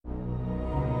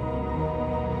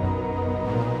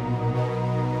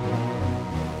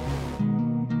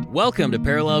Welcome to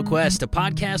Parallel Quest, a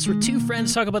podcast where two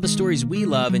friends talk about the stories we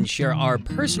love and share our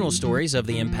personal stories of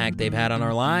the impact they've had on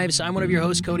our lives. I'm one of your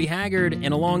hosts, Cody Haggard,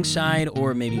 and alongside,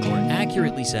 or maybe more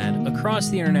accurately said, across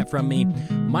the internet from me,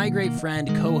 my great friend,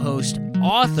 co-host,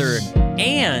 author,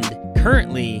 and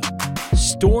currently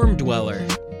storm dweller,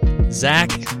 Zach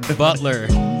Butler.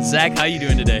 Zach, how you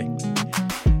doing today?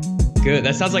 Good.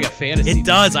 That sounds like a fantasy. It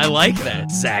does. I like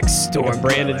that. Zach Storm. Like a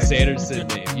Brandon Sanderson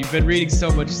name. You've been reading so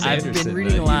much Sanderson. I've been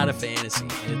reading a lot of fantasy.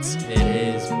 It's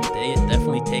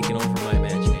definitely taken over my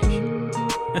imagination.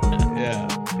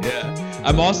 Yeah.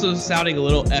 I'm also sounding a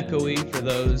little echoey for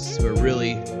those who are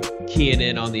really keying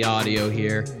in on the audio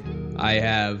here. I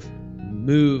have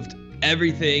moved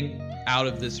everything out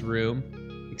of this room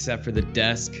except for the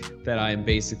desk that I am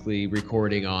basically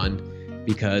recording on,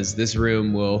 because this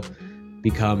room will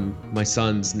become my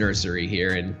son's nursery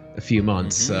here in a few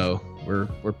months. So we're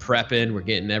prepping, we're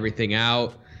getting everything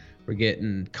out, we're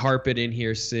getting carpet in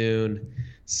here soon.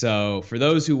 So for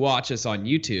those who watch us on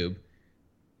YouTube,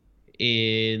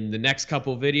 in the next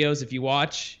couple of videos, if you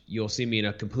watch, you'll see me in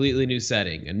a completely new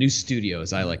setting, a new studio,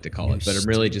 as I like to call it. But I'm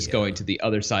really just going to the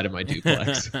other side of my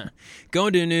duplex.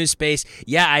 Going to a new space.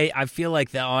 Yeah, I feel like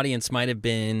the audience might have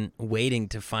been waiting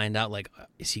to find out, like,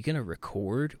 is he going to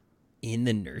record in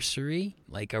the nursery?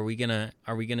 Like, are we gonna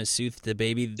soothe the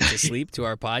baby to sleep to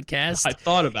our podcast? I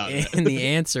thought about it, and the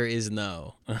answer is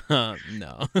no.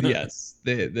 No. Yes,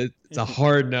 it's a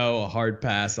hard no, a hard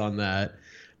pass on that.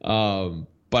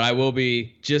 But I will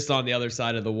be just on the other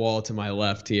side of the wall to my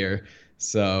left here.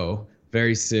 So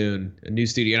very soon, a new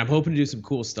studio, and I'm hoping to do some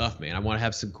cool stuff, man. I want to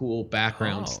have some cool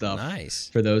background stuff. Nice.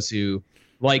 For for those who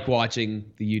like watching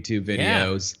the YouTube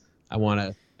videos. Yeah. I want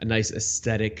a nice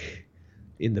aesthetic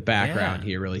in the background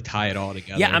here, really tie it all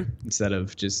together instead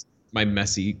of just my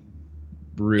messy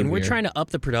room. And we're trying to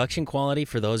up the production quality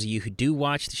for those of you who do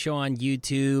watch the show on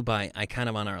YouTube. I kind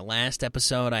of, on our last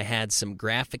episode, I had some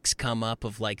graphics come up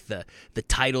of like the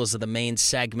titles of the main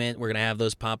segment. We're going to have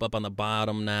those pop up on the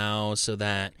bottom now, so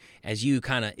that as you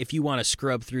kind of, if you want to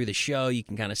scrub through the show, you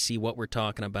can kind of see what we're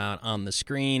talking about on the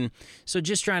screen. So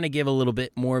just trying to give a little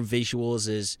bit more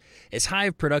visuals, as high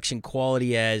of production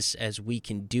quality as we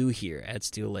can do here at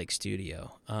Steel Lake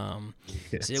Studio.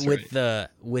 With the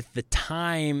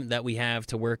time that we have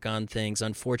to work on things,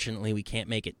 unfortunately we can't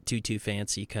make it too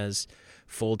fancy because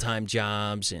full-time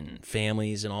jobs and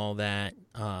families and all that.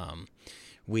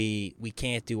 We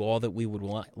can't do all that we would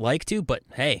like to, but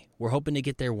hey, we're hoping to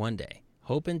get there one day.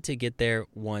 We're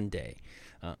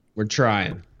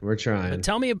trying. But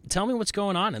tell me what's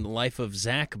going on in the life of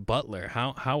Zach Butler.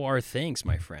 How are things,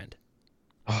 my friend?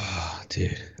 Oh,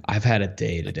 dude, I've had a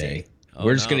day today.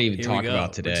 We're just going to even talk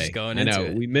about today. I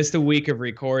know we missed a week of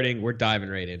recording. We're diving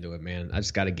right into it, man. I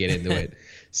just got to get into it.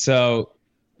 So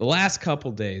the last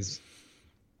couple days,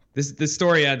 this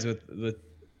story ends with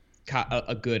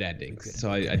a good ending. So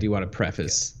I do want to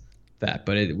preface that,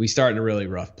 but we start in a really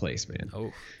rough place, man.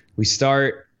 Oh. We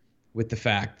start with the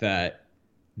fact that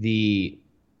the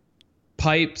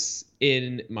pipes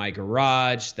in my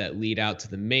garage that lead out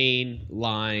to the main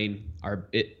line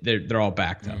they're all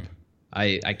backed up.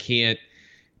 I can't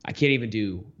even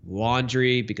do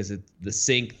laundry because the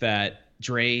sink that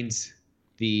drains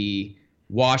the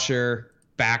washer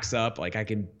backs up. Like, I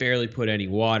can barely put any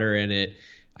water in it.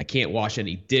 I can't wash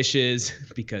any dishes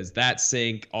because that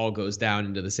sink all goes down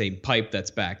into the same pipe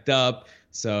that's backed up.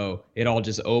 So it all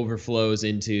just overflows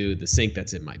into the sink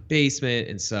that's in my basement.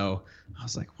 And so I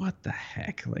was like, what the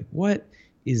heck? Like, what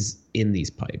is in these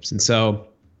pipes? And so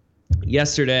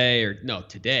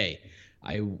today,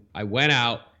 I went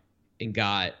out and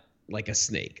got like a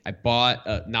snake. I bought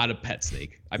not a pet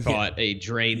snake. I bought a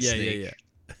drain snake.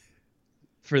 Yeah.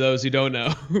 For those who don't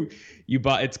know,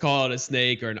 it's called a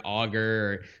snake or an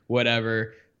auger or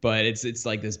whatever, but it's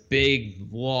like this big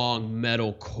long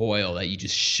metal coil that you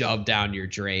just shove down your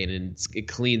drain, and it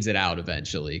cleans it out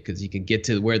eventually, because you can get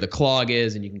to where the clog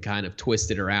is and you can kind of twist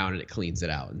it around and it cleans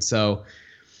it out. And so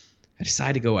I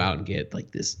decided to go out and get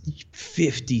like this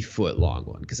 50-foot long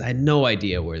one because I had no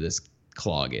idea where this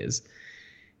clog is.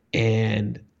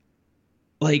 And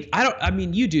like,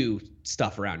 you do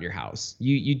stuff around your house.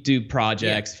 You do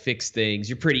projects, fix things.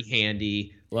 You're pretty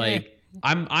handy. Like,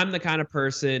 I'm the kind of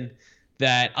person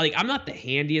that, like, I'm not the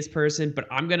handiest person, but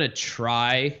I'm going to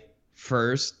try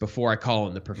first before I call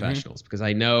in the professionals, because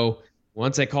I know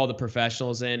once I call the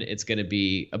professionals in, it's going to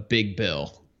be a big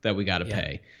bill that we got to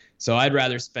pay. So I'd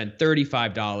rather spend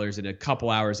 $35 in a couple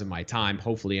hours of my time,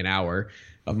 hopefully an hour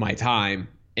of my time.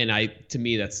 And to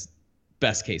me, that's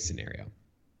best case scenario.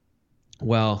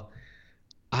 Well,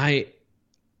 I'm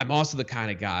also the kind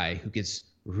of guy who gets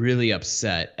really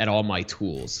upset at all my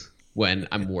tools when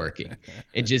I'm working.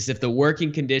 And just if the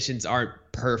working conditions aren't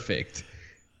perfect,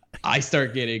 I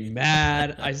start getting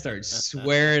mad. I start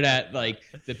swearing at like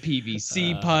the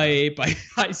PVC pipe.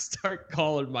 I start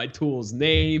calling my tools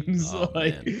names.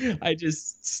 I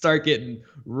just start getting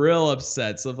real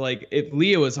upset. So like if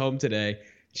Leah was home today,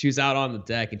 she was out on the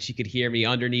deck and she could hear me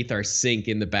underneath our sink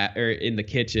in the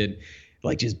kitchen,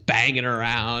 like just banging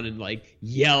around and like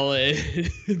yelling,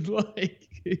 like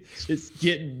just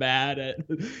getting mad at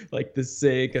like the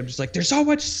sink. I'm just like, there's so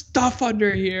much stuff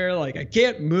under here, like I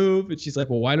can't move. And she's like,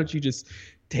 well, why don't you just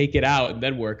take it out and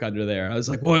then work under there? I was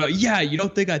like, well, yeah, you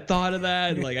don't think I thought of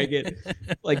that? And like I get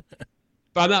like,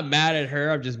 but I'm not mad at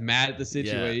her. I'm just mad at the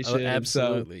situation. Yeah,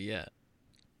 absolutely, yeah.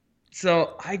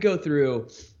 So I go through.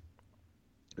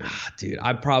 Dude,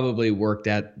 I probably worked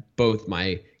at both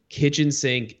my kitchen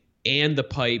sink and the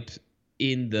pipe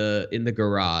in the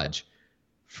garage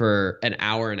for an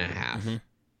hour and a half. Mm-hmm.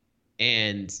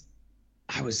 And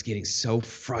I was getting so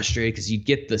frustrated because you'd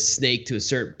get the snake to a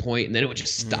certain point and then it would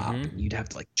just stop. Mm-hmm. And you'd have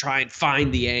to like try and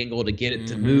find the angle to get it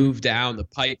to move down the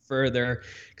pipe further.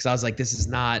 Because I was like, this is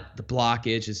not the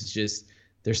blockage. This is just,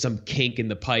 there's some kink in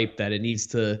the pipe that it needs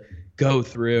to go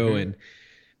through. Mm-hmm. And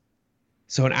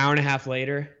so an hour and a half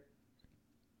later,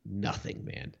 nothing,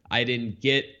 man. I didn't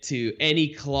get to any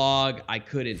clog. I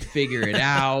couldn't figure it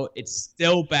out. It's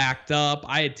still backed up.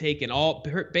 I had taken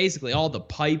basically all the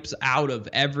pipes out of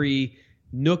every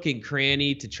nook and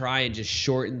cranny to try and just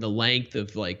shorten the length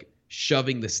of like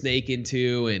shoving the snake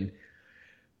into. And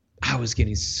I was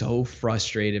getting so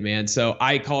frustrated, man. So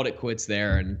I called it quits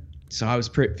there. And so I was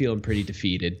feeling pretty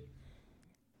defeated.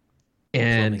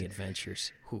 And plumbing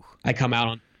adventures. Whew. I come out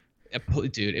on,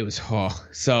 dude, it was,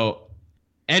 so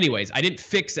anyways, I didn't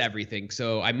fix everything.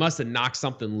 So I must have knocked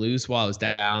something loose while I was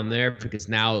down there because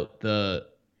now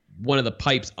one of the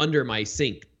pipes under my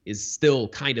sink is still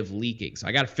kind of leaking. So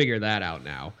I got to figure that out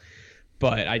now.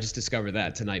 But I just discovered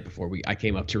that tonight before I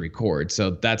came up to record.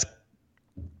 So that's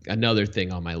another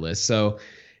thing on my list. So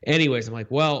anyways, I'm like,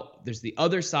 well, there's the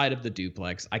other side of the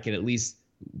duplex. I can at least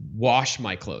wash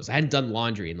my clothes. I hadn't done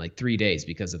laundry in like 3 days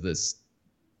because of this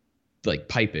like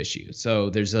pipe issue. So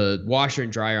there's a washer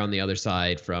and dryer on the other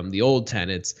side from the old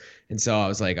tenants. And so I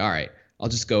was like, all right, I'll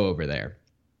just go over there.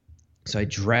 So I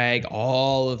drag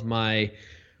all of my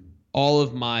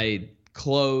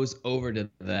clothes over to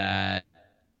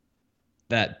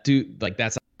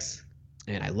that's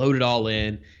and I load it all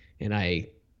in and I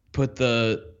put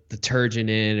the detergent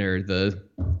in or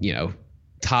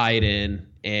tie it in,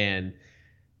 and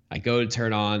I go to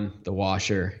turn on the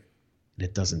washer and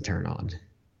it doesn't turn on.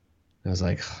 I was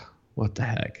like, what the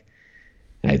heck?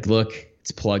 And I'd look, it's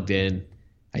plugged in.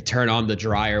 I turn on the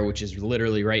dryer, which is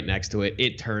literally right next to it.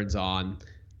 It turns on.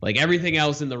 Like everything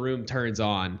else in the room turns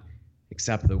on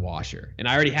except the washer. And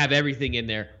I already have everything in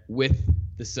there with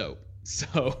the soap.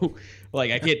 So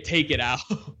like I can't take it out.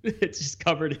 It's just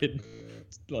covered in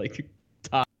like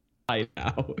tie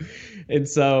now. And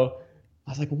so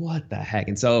I was like, what the heck?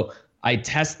 And so I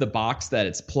test the box that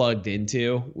it's plugged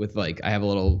into with I have a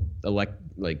little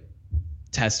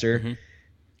tester, and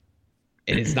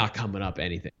it's not coming up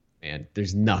anything, man.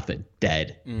 There's nothing,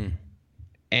 dead.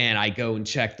 And I go and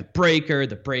check the breaker.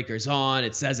 The breaker's on.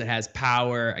 It says it has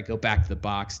power. I go back to the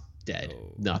box, dead,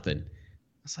 nothing.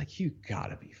 I was like, you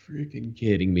gotta be freaking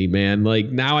kidding me, man. Like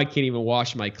now I can't even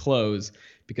wash my clothes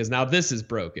because now this is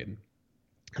broken.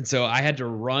 And so I had to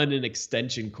run an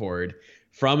extension cord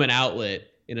from an outlet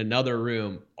in another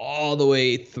room all the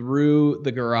way through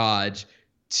the garage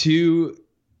to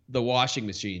the washing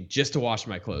machine just to wash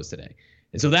my clothes today.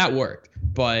 And so that worked.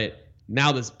 But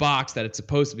now this box that it's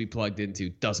supposed to be plugged into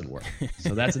doesn't work.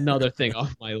 So that's another thing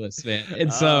off my list, man.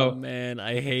 And so, man,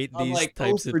 I hate these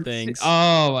types of things.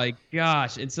 Oh my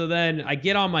gosh. And so then I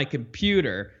get on my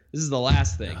computer. This is the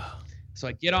last thing. So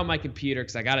I get on my computer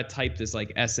because I got to type this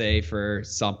essay for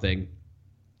something.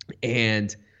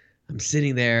 And I'm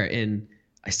sitting there and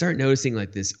I start noticing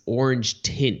this orange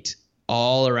tint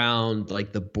all around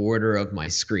the border of my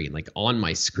screen, on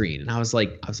my screen. And I was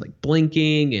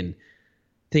blinking and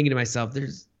thinking to myself,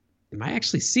 am I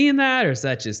actually seeing that? Or is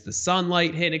that just the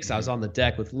sunlight hitting? Because I was on the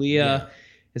deck with Leah. Yeah.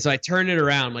 And so I turn it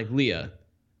around, like, Leah,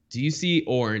 do you see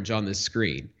orange on this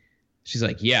screen? She's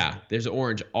like, yeah, there's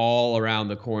orange all around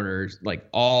the corners,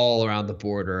 all around the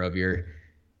border of your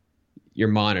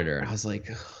monitor. And I was like,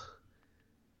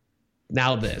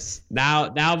 now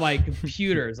my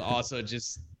computer is also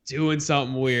just doing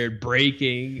something weird,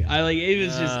 breaking. It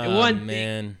was just one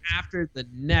thing after the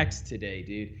next today,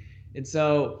 dude. And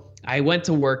so I went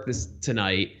to work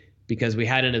tonight because we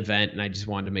had an event and I just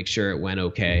wanted to make sure it went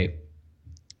okay.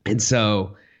 And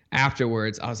so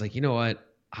afterwards I was like, you know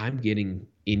what? I'm getting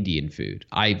Indian food.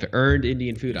 I've earned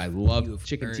Indian food. I love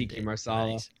chicken tikka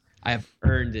masala. Nice. I have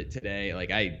earned it today.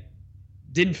 Like, I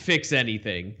didn't fix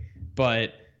anything,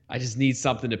 but I just need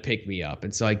something to pick me up.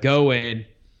 And so I go in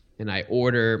and I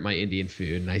order my Indian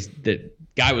food. And the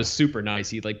guy was super nice.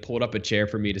 He like pulled up a chair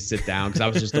for me to sit down because I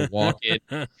was just a walk-in.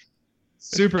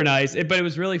 Super nice. But it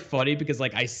was really funny because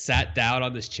like I sat down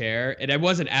on this chair and I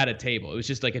wasn't at a table. It was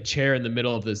just like a chair in the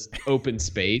middle of this open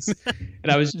space.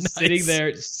 And I was just sitting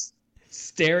there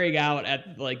staring out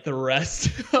at like the rest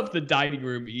of the dining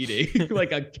room eating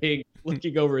like a king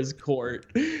looking over his court.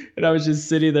 And I was just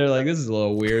sitting there like, this is a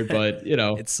little weird, but you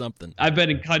know, it's something. I've been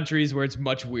in countries where it's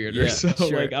much weirder. So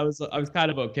like I was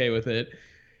kind of okay with it.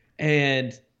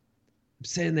 And I'm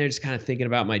sitting there just kind of thinking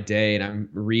about my day, and I'm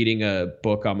reading a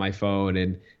book on my phone,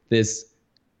 and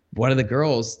one of the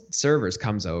girls servers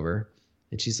comes over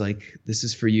and she's like, this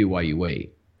is for you while you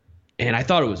wait. And I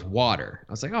thought it was water.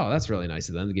 I was like, oh, that's really nice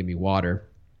of them to give me water.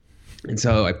 And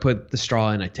so I put the straw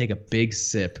in, I take a big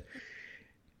sip,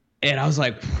 and I was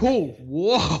like, whoa,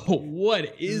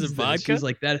 what is this? Vodka? She's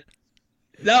like, that.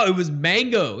 No, it was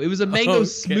mango. It was a mango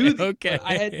smoothie. Okay.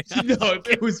 I had if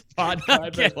it was vodka,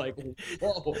 I'd been like,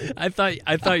 whoa. I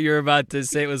thought you were about to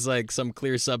say it was like some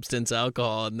clear substance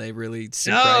alcohol, and they really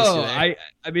surprised you there.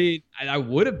 I mean, I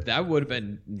would have. That would have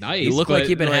been nice. You look like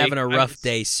you've been having a rough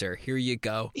day, sir. Here you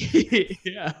go.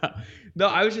 Yeah. No,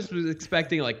 I was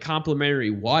expecting like complimentary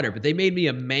water, but they made me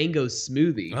a mango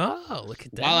smoothie. Oh, look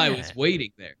at that. While I was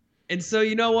waiting there. And so,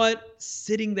 you know what?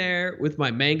 Sitting there with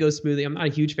my mango smoothie, I'm not a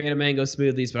huge fan of mango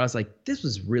smoothies, but I was like, this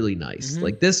was really nice. Mm-hmm.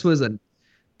 Like this was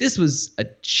a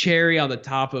cherry on the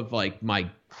top of like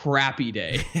my crappy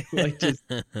day. Like just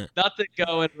nothing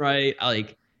going right.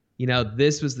 Like, you know,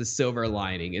 this was the silver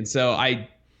lining. And so I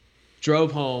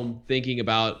drove home thinking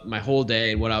about my whole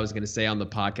day and what I was going to say on the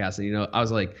podcast. And, you know, I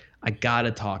was like, I got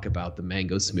to talk about the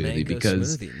mango smoothie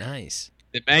because nice.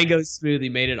 The mango smoothie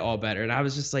made it all better. And I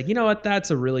was just like, you know what?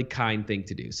 That's a really kind thing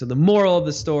to do. So the moral of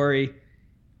the story,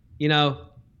 you know,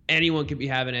 anyone could be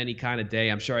having any kind of day.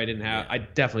 I'm sure I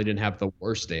definitely didn't have the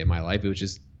worst day of my life. It was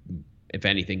just, if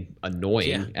anything,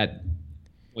 annoying at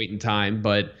a point in time.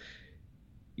 But,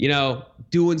 you know,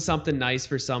 doing something nice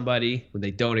for somebody when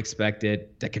they don't expect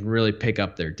it, that can really pick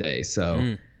up their day.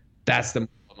 So that's the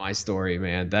my story,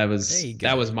 man. That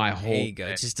was my whole. There you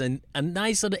go. Just a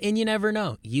nice little, and you never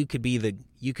know. You could be the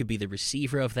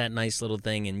receiver of that nice little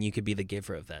thing, and you could be the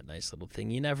giver of that nice little thing.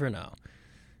 You never know.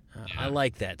 I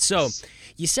like that. So,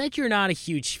 you said you're not a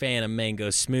huge fan of mango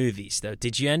smoothies, though.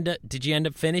 Did you end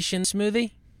up finishing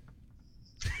smoothie?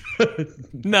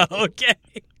 No. Okay.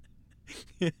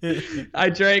 I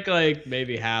drank like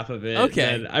maybe half of it.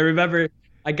 Okay. And I remember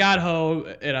I got home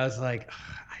and I was like,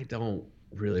 I don't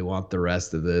really want the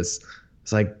rest of this.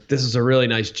 It's like, this is a really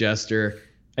nice gesture.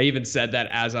 I even said that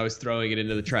as I was throwing it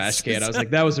into the trash can. I was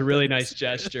like, that was a really nice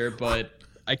gesture, but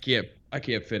I can't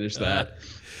finish that.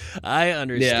 I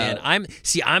understand.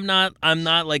 Yeah. I'm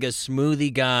not like a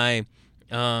smoothie guy.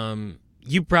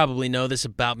 You probably know this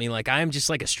about me. Like, I'm just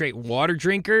like a straight water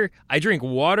drinker. I drink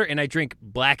water and I drink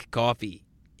black coffee.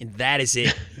 And that is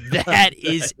it. That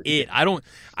is it. I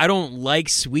don't like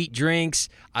sweet drinks.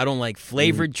 I don't like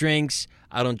flavored drinks.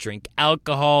 I don't drink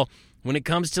alcohol. When it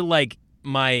comes to like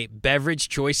my beverage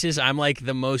choices, I'm like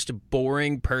the most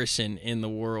boring person in the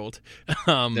world.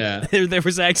 There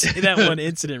was actually that one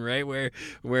incident, right,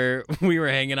 where we were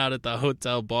hanging out at the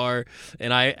hotel bar,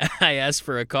 and I asked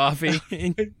for a coffee,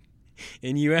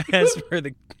 and you asked for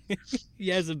the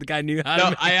if the guy knew how.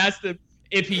 No, I asked him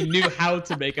if he knew how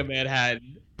to make a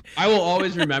Manhattan. I will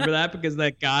always remember that because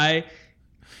that guy.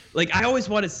 Like, I always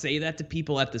want to say that to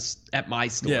people at my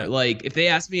store. Yeah. Like, if they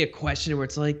ask me a question where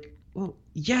it's like, well,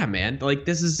 yeah, man, like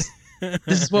this is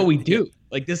what we do.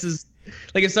 Like, this is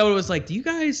like if someone was like, do you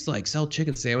guys like sell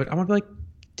chicken sandwich? I want to be like,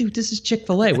 dude, this is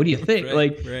Chick-fil-A. What do you think?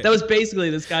 Right. That was basically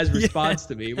this guy's response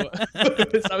to me. So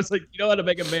I was like, you know how to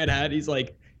make a Manhattan? He's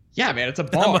like, yeah, man, it's a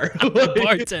bar. I'm a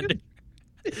bartender.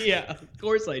 Yeah, of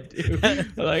course I do.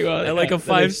 I'm like, well, I like a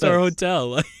 5-star hotel.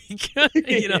 Like,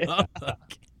 you know.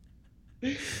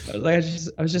 I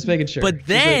was just making sure. But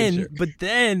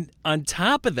then on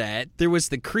top of that, there was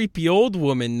the creepy old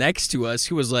woman next to us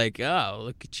who was like, "Oh,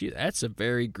 look at you! That's a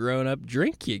very grown-up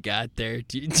drink you got there."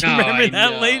 Do you remember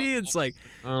that lady? It's like,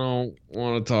 I don't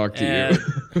want to talk to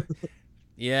you.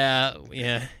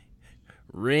 Yeah.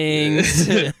 Rings.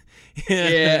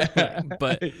 Yeah.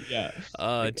 But yeah.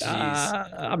 Oh,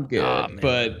 jeez. I'm good. Oh, man.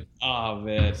 But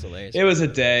man, that's hilarious. It was a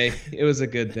day. It was a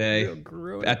good day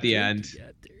at the end.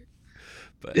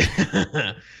 But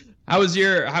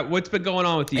what's been going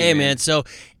on with you? Hey, man. So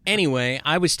Anyway,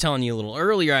 I was telling you a little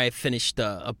earlier, I finished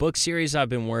a book series I've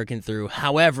been working through.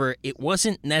 However, it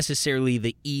wasn't necessarily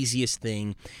the easiest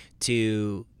thing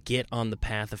to get on the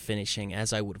path of finishing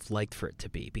as I would have liked for it to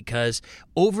be, because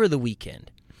over the weekend,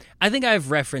 I think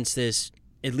I've referenced this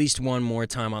at least one more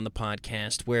time on the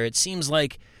podcast, where it seems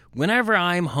like whenever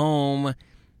I'm home,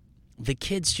 the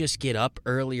kids just get up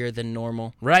earlier than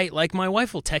normal, right? Like, my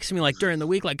wife will text me, like, during the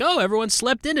week, like, oh, everyone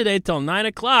slept in today till 9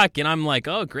 o'clock. And I'm like,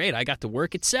 oh, great, I got to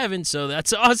work at 7, so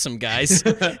that's awesome, guys.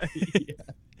 Yeah.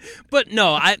 But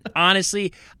no, I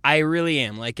honestly, I really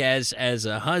am. Like, as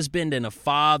a husband and a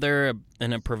father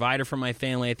and a provider for my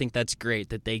family, I think that's great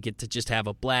that they get to just have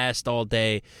a blast all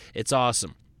day. It's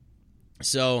awesome.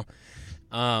 So,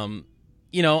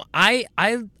 you know, I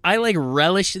like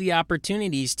relish the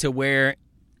opportunities to where,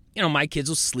 you know, my kids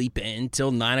will sleep in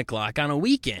till 9 o'clock on a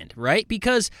weekend, right?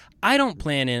 Because I don't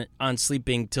plan on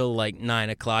sleeping till like 9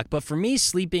 o'clock, but for me,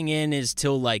 sleeping in is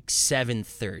till like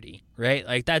 7:30, right?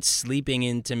 Like, that's sleeping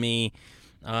in to me,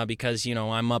 because, you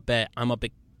know, I'm up at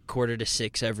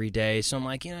 5:45 every day, so I'm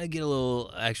like, you know, I get a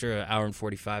little extra hour and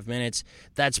 45 minutes.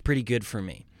 That's pretty good for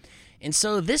me. And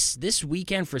so this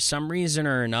weekend, for some reason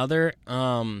or another,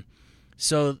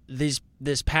 so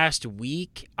this past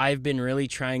week, I've been really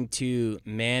trying to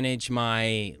manage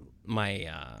my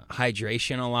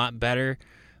hydration a lot better.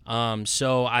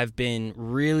 So I've been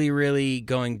really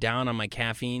going down on my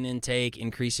caffeine intake,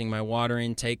 increasing my water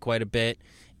intake quite a bit,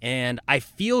 and I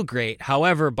feel great.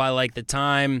 However, by like the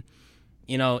time,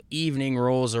 you know, evening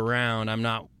rolls around, I'm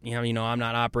not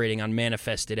operating on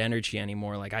manifested energy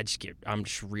anymore. Like, I'm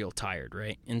just real tired,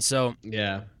 right? And so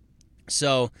yeah.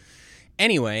 So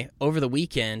anyway, over the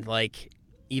weekend, like,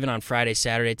 even on Friday,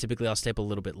 Saturday, typically I'll stay up a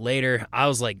little bit later. I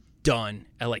was like done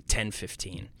at like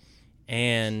 10:15.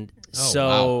 And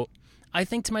wow. I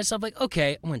think to myself, like,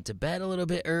 okay, I went to bed a little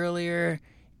bit earlier,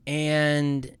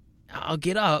 and I'll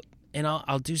get up and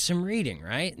I'll do some reading,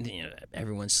 right? You know,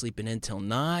 everyone's sleeping until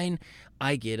 9.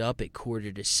 I get up at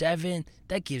 6:45.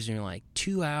 That gives me like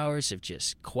 2 hours of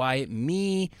just quiet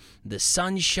me, the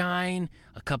sunshine,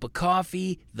 a cup of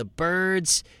coffee, the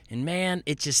birds, and man,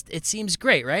 it seems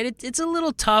great, right? It's a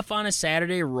little tough on a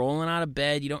Saturday rolling out of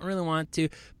bed. You don't really want to,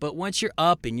 but once you're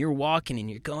up and you're walking and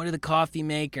you're going to the coffee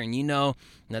maker and you know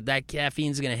that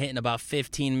caffeine's going to hit in about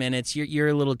 15 minutes, you're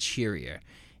a little cheerier.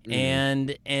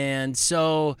 And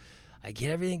so I get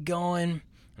everything going.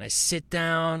 And I sit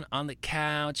down on the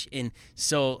couch, and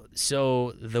so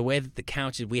the way that the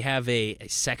couch is, we have a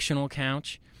sectional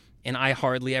couch, and I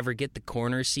hardly ever get the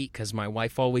corner seat because my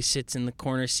wife always sits in the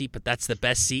corner seat, but that's the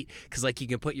best seat because, like, you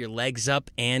can put your legs up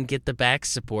and get the back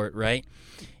support, right?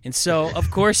 And so,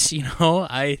 of course, you know,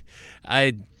 I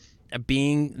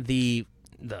being the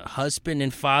husband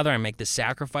and father, I make the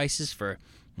sacrifices for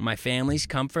my family's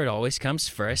comfort always comes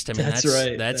first. I mean, that's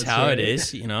right. That's how right. It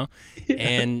is, you know? Yeah.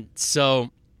 And so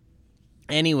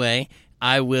anyway,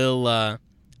 I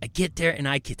get there and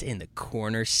I get in the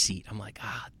corner seat. I'm like,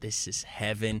 this is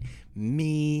heaven.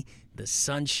 Me, the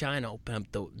sunshine, open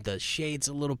up the shades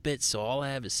a little bit so all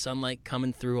I have is sunlight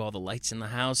coming through. All the lights in the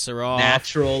house are off.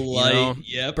 Natural light. You know,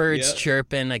 yep, birds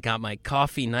chirping. I got my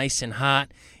coffee nice and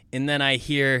hot. And then I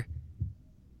hear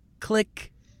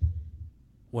click,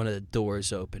 one of the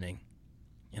doors opening.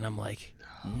 And I'm like,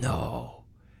 no,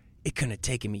 it couldn't have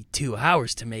taken me 2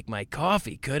 hours to make my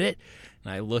coffee, could it?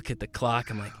 And I look at the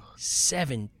clock. I'm like,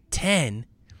 7:10?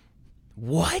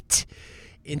 What?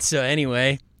 And so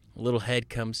anyway, a little head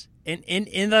comes. And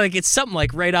like, it's something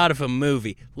like right out of a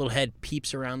movie. Little head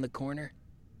peeps around the corner.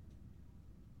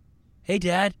 Hey,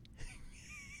 Dad.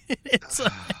 It's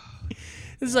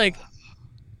like,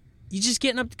 you just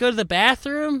getting up to go to the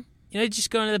bathroom? You know,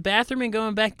 just going to the bathroom and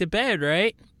going back to bed,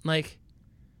 right? Like,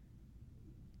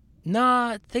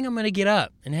 nah, I think I'm going to get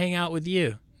up and hang out with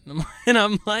you. And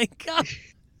I'm like,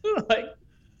 like,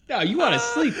 no, you want to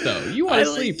sleep, though. You want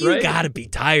to sleep, right? You got to be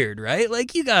tired, right?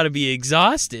 Like, you got to be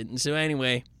exhausted. And so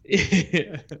anyway,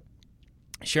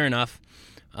 sure enough,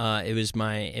 it was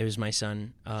my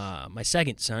son, my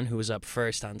second son, who was up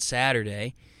first on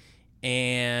Saturday.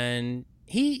 And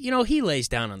he lays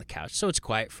down on the couch, so it's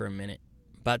quiet for a minute.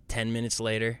 About 10 minutes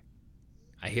later,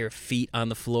 I hear feet on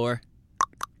the floor.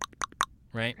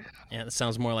 Right? Yeah, it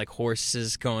sounds more like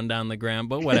horses going down the ground,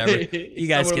 but whatever. You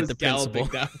guys get the principle.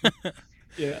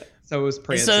 Yeah. So it was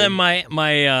prancing. So then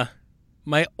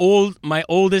my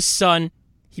oldest son,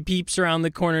 he peeps around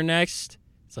the corner next.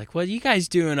 It's like, what are you guys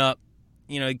doing up?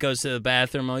 You know, he goes to the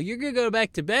bathroom. Oh, you're gonna go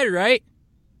back to bed, right?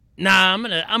 Nah, I'm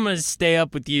gonna stay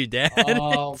up with you, Dad.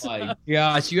 Oh my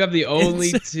gosh, you have the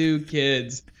only two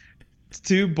kids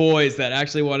Two boys that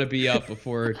actually want to be up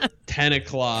before 10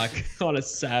 o'clock on a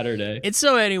Saturday. And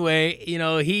so anyway,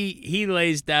 he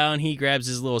lays down, he grabs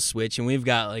his little Switch, and we've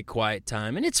got like quiet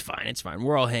time, and it's fine.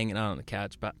 We're all hanging out on the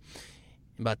couch.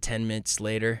 About 10 minutes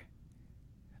later,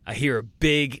 I hear a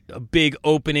big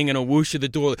opening and a whoosh of the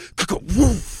door.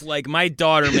 Woof! Like my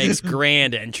daughter makes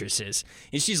grand entrances,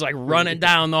 and she's like running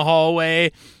down the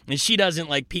hallway, and she doesn't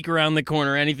like peek around the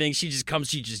corner or anything. She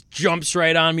just jumps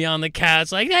right on me on the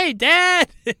couch, like, "Hey, Dad!"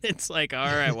 It's like, all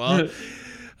right, well,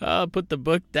 I'll put the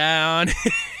book down.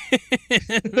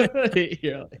 You're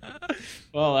like,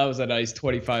 well, that was a nice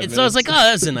 25 minutes. So I was like, oh,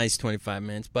 that was a nice 25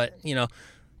 minutes, but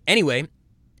anyway.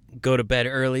 Go to bed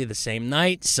early the same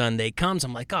night. Sunday comes.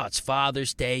 I'm like, oh, it's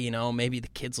Father's Day. Maybe the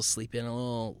kids will sleep in a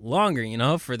little longer,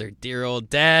 for their dear old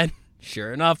dad.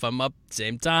 Sure enough, I'm up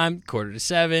same time,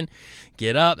 6:45.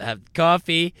 Get up, have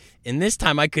coffee. And this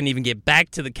time I couldn't even get back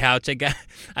to the couch.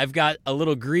 I've got a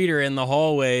little greeter in the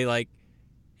hallway like,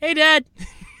 hey, Dad.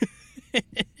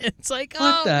 It's like,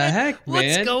 what the heck, man?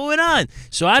 What's going on?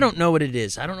 So I don't know what it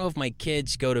is. I don't know if my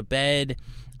kids go to bed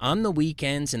on the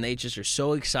weekends and they just are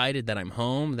so excited that I'm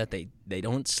home that they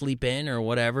don't sleep in or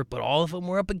whatever, but all of them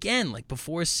were up again like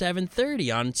before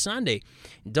 7:30 on Sunday.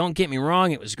 Don't get me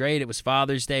wrong, it was great. It was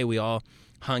Father's Day. We all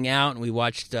hung out and we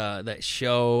watched that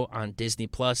show on Disney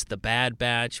Plus, The Bad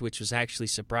Batch, which was actually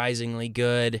surprisingly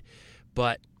good.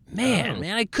 But man,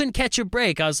 I couldn't catch a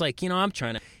break. I was like, I'm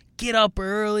trying to get up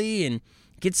early and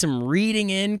get some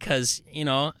reading in because,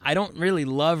 I don't really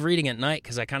love reading at night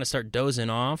because I kind of start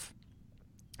dozing off.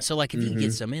 So, like, if you can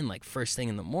get some in, like, first thing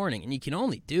in the morning, and you can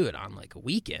only do it on, like, a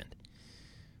weekend.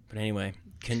 But anyway,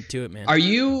 couldn't do it, man. Are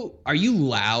you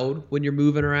loud when you're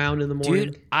moving around in the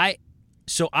morning? Dude, I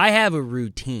have a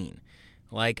routine.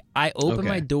 Like, I open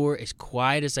my door as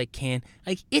quiet as I can.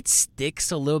 Like, it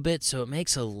sticks a little bit, so it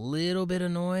makes a little bit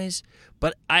of noise.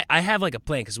 But I have, like, a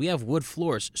plan, because we have wood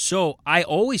floors. So I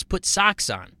always put socks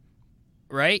on.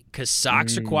 Right? Because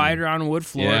socks are quieter on a wood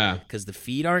floor because the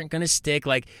feet aren't going to stick.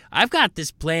 Like, I've got this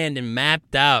planned and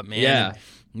mapped out, man. Yeah.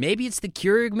 Maybe it's the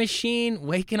Keurig machine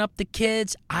waking up the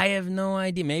kids. I have no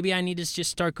idea. Maybe I need to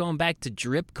just start going back to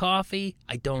drip coffee.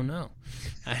 I don't know.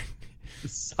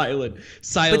 Silent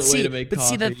way to make coffee. But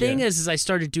see, the thing is I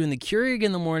started doing the Keurig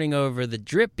in the morning over the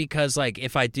drip because, like,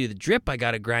 if I do the drip, I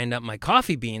got to grind up my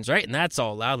coffee beans, right? And that's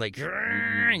all loud, like,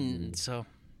 so.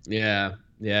 Yeah.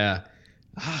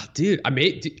 Dude,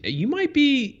 you might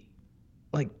be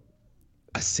like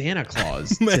a Santa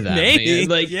Claus to that, man.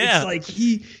 Like,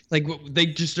 it's like they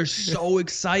just are so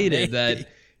excited that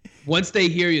once they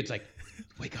hear you, it's like,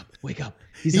 wake up.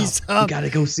 He's up. We gotta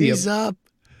go see him. He's up.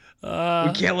 We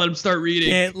can't let him start reading.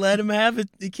 Can't let him have it.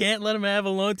 You can't let him have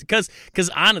alone. Because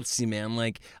honestly, man,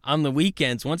 like on the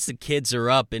weekends, once the kids are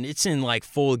up and it's in like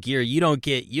full gear, you don't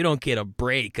get a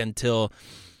break until.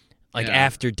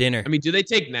 After dinner. I mean, do they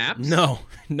take naps? No.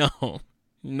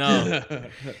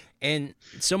 And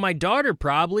so my daughter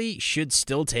probably should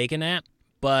still take a nap,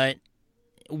 but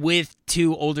with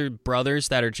two older brothers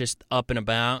that are just up and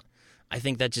about, I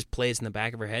think that just plays in the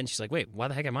back of her head. And she's like, wait, why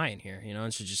the heck am I in here?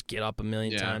 And she'll just get up a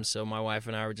million times. So my wife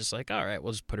and I were just like, all right,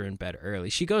 we'll just put her in bed early.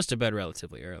 She goes to bed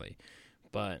relatively early,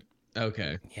 but.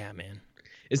 Okay. Yeah, man.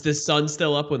 Is the sun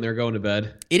still up when they're going to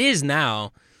bed? It is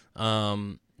now.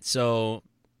 So...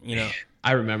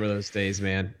 I remember those days,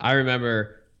 man. I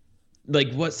remember,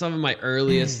 like, what some of my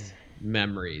earliest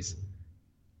memories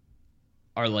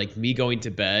are, like, me going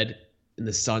to bed and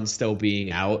the sun still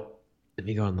being out, and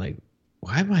me going, like,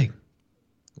 why am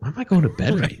I going to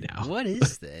bed right now? What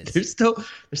is this? There's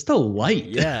still light.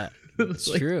 Yeah, it's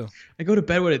like, true. I go to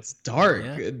bed when it's dark.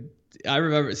 Yeah. I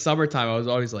remember summertime. I was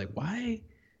always like, why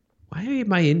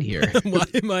am I in here? Why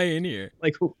am I in here?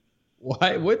 Like,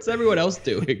 why? What's everyone else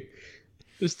doing?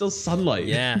 There's still sunlight.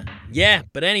 Yeah.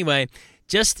 But anyway,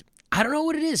 I don't know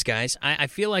what it is, guys. I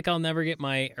feel like I'll never get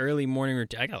my early morning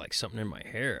routine. I got like something in my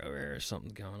hair over here or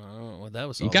something going on. I don't know what that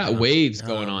was. You got waves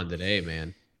going on today,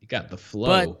 man. You got the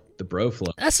flow, the bro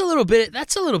flow. That's a little bit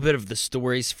of the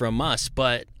stories from us.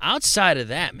 But outside of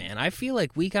that, man, I feel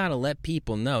like we gotta let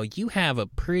people know you have a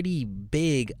pretty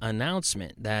big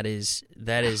announcement that is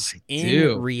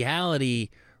in reality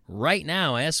right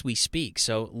now as we speak.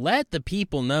 So let the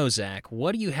people know, Zach,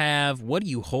 what do you have? What do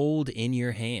you hold in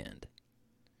your hand?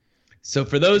 So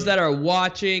for those that are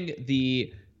watching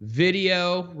the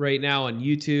video right now on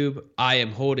YouTube, I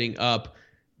am holding up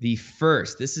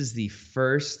this is the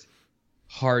first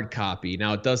hard copy.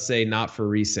 Now it does say not for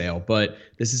resale, but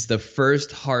this is the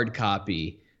first hard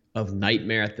copy of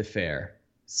Nightmare at the Fair,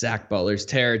 Zach Butler's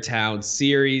Terror Town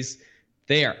series.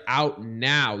 They are out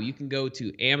now. You can go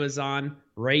to Amazon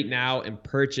right now and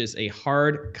purchase a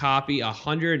hard copy,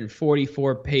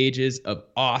 144 pages of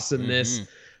awesomeness.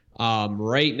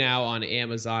 Right now on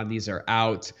Amazon, these are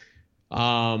out.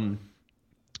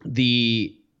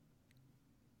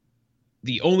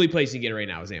 The only place you can get it right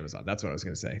now is Amazon. That's what I was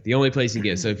going to say. The only place you can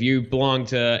get it. So if you belong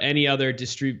to any other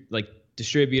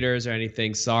distributors or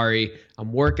anything, sorry,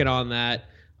 I'm working on that.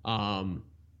 Going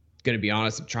to be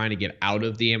honest, I'm trying to get out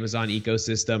of the Amazon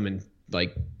ecosystem and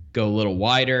like go a little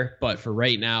wider. But for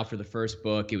right now, for the first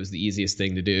book, it was the easiest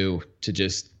thing to do to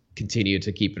just continue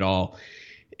to keep it all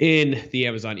in the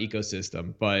Amazon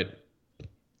ecosystem. But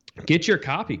get your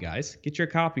copy, guys. Get your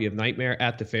copy of Nightmare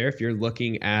at the Fair. If you're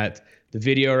looking at the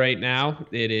video right now,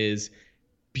 it is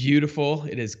beautiful.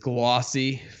 It is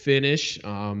glossy finish.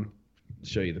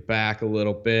 Show you the back a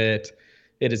little bit.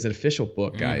 It is an official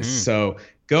book, guys. So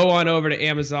go on over to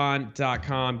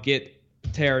Amazon.com. Get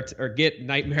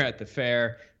Nightmare at the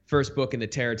Fair, first book in the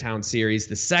Terror Town series.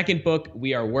 The second book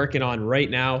we are working on right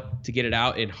now to get it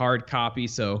out in hard copy.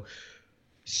 So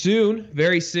soon,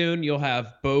 very soon, you'll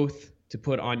have both to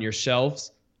put on your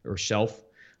shelf.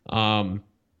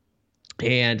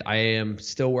 And I am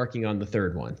still working on the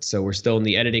third one. So we're still in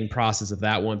the editing process of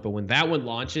that one. But when that one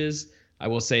launches, I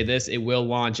will say this, it will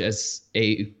launch as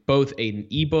both an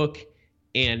ebook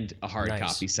and a hard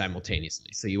copy simultaneously.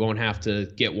 So you won't have to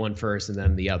get one first and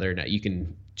then the other. Now you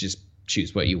can just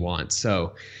choose what you want.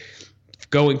 So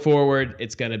going forward,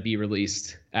 it's going to be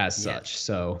released as such.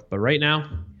 So, but right now,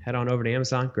 head on over to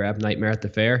Amazon, grab Nightmare at the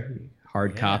Fair.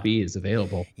 Hard copy is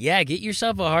available. Yeah, get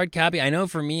yourself a hard copy. I know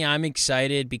for me, I'm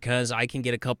excited because I can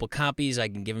get a couple copies. I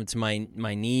can give them to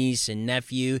my niece and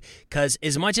nephew. Because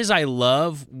as much as I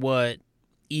love what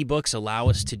ebooks allow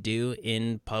us to do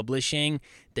in publishing,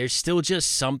 there's still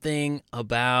just something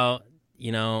about,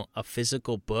 a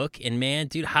physical book. And man,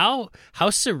 dude, how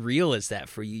surreal is that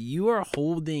for you? You are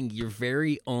holding your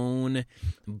very own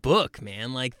book,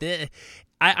 man. Like that.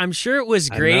 I'm sure it was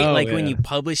great, when you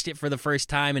published it for the first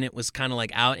time and it was kind of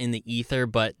like out in the ether,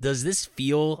 but does this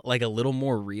feel like a little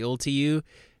more real to you,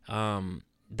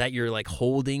 that you're like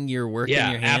holding your work in your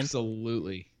hand? Yeah,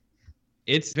 absolutely.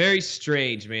 It's very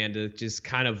strange, man, to just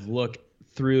kind of look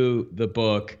through the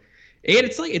book. And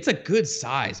it's a good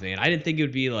size, man. I didn't think it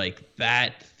would be like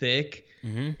that thick.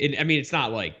 It's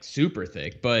not like super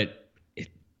thick, but it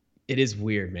is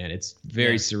weird, man. It's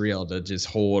very surreal to just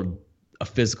hold a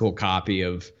physical copy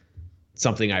of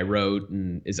something I wrote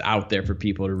and is out there for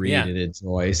people to read and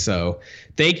enjoy. So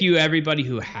thank you everybody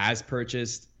who has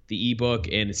purchased the ebook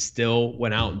and still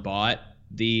went out and bought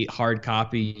the hard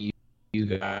copy. You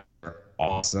guys are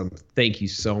awesome. Thank you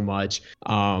so much.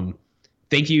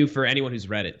 Thank you for anyone who's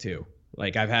read it too.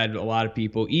 Like I've had a lot of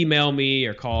people email me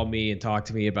or call me and talk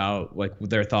to me about like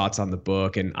their thoughts on the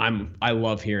book. And I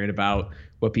love hearing about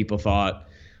what people thought.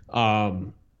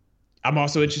 I'm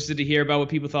also interested to hear about what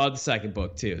people thought of the second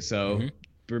book too. So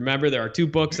remember, there are 2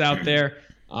 books out there.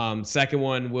 Second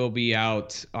one will be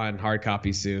out on hard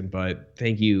copy soon, but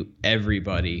thank you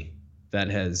everybody that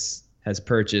has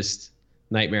purchased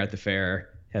Nightmare at the Fair,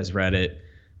 has read it,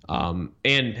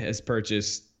 and has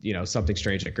purchased, Something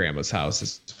Strange at Grandma's House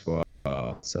as well.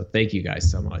 So thank you guys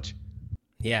so much.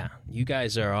 Yeah, you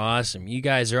guys are awesome.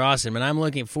 And I'm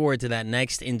looking forward to that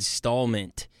next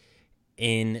installment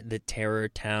in the Terror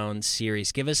Town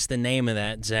series. Give us the name of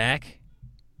that, Zach.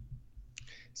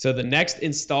 So the next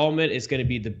installment is going to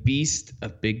be The Beast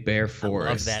of Big Bear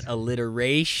Forest. I love that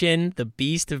alliteration, The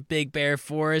Beast of Big Bear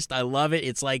Forest. I love it.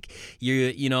 It's like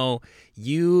you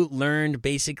learned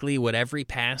basically what every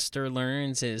pastor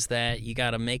learns is that you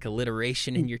got to make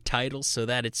alliteration in your title so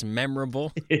that it's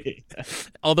memorable.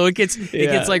 Although it gets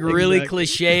like really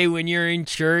cliche when you're in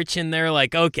church and they're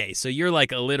like, okay, so you're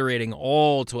like alliterating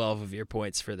all 12 of your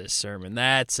points for this sermon.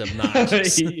 That's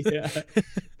obnoxious.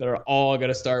 They're all going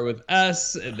to start with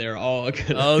S and they're all going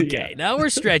to... Okay, now we're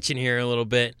stretching here a little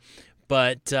bit.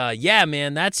 But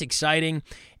man, that's exciting.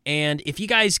 And if you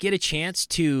guys get a chance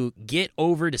to get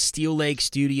over to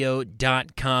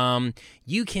steellakestudio.com,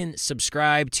 you can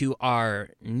subscribe to our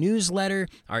newsletter,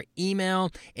 our email,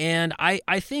 and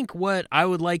I think what I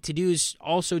would like to do is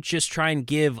also just try and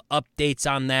give updates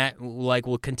on that. Like,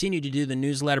 we'll continue to do the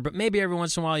newsletter, but maybe every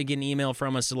once in a while you get an email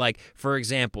from us, like, for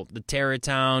example, the Terror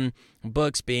Town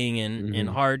books being in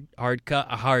hard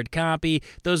copy.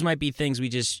 Those might be things we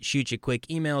just shoot you quick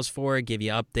emails for, give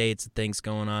you updates, things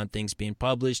going on, things being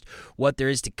published, what there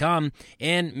is to come,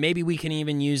 and maybe we can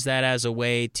even use that as a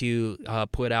way to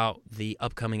put out the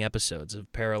upcoming episodes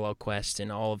of Parallel Quest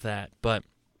and all of that. But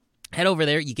head over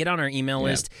there, you get on our email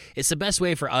list. It's the best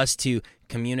way for us to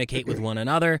communicate with one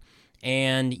another.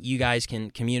 And you guys can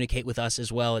communicate with us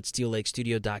as well at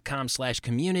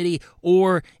steellakestudio.com/community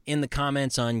or in the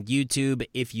comments on YouTube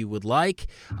if you would like.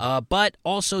 But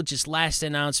also, just last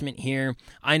announcement here.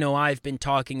 I know I've been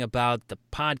talking about the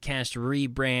podcast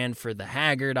rebrand for the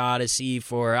Haggard Odyssey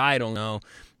for, I don't know,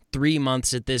 3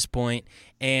 months at this point,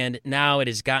 and now it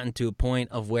has gotten to a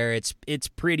point of where it's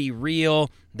pretty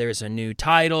real. There's a new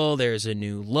title, there's a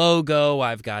new logo,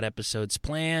 I've got episodes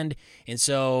planned, and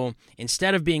so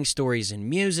instead of being Stories and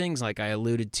Musings like I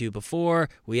alluded to before,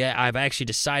 I've actually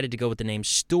decided to go with the name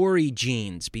Story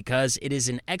Genes because it is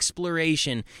an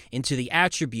exploration into the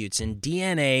attributes and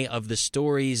DNA of the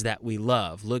stories that we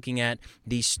love, looking at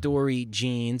these story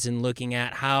genes and looking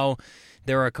at how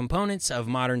there are components of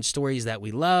modern stories that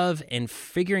we love and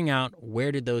figuring out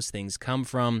where did those things come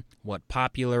from, what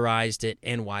popularized it,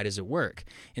 and why does it work.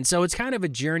 And so it's kind of a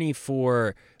journey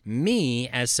for me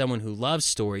as someone who loves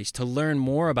stories to learn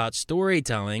more about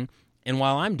storytelling. And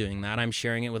while I'm doing that, I'm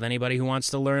sharing it with anybody who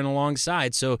wants to learn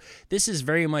alongside. So this is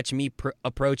very much me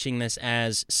approaching this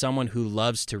as someone who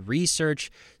loves to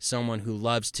research, someone who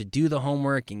loves to do the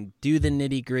homework and do the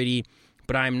nitty-gritty.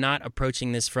 But I'm not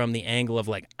approaching this from the angle of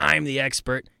like, I'm the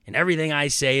expert and everything I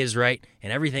say is right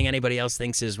and everything anybody else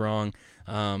thinks is wrong.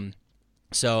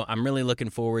 So I'm really looking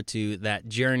forward to that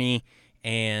journey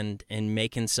and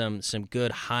making some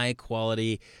good high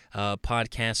quality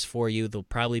podcasts for you. They'll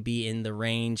probably be in the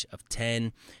range of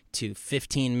 10 to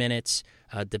 15 minutes.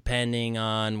 Depending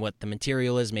on what the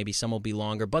material is. Maybe some will be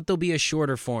longer, but they'll be a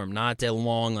shorter form, not a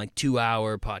long,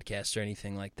 2-hour podcast or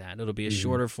anything like that. It'll be a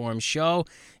shorter form show,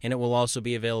 and it will also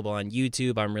be available on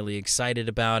YouTube. I'm really excited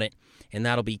about it, and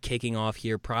that'll be kicking off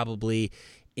here probably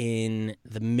in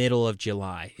the middle of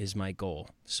July is my goal.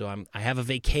 So I have a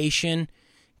vacation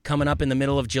coming up in the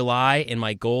middle of July, and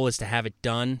my goal is to have it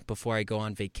done before I go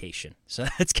on vacation. So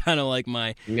that's kind of like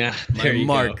my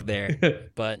mark there,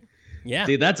 but... Yeah.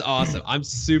 Dude, that's awesome. I'm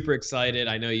super excited.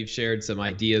 I know you've shared some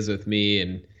ideas with me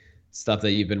and stuff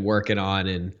that you've been working on,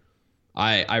 and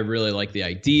I really like the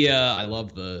idea. I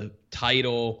love the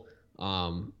title.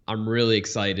 I'm really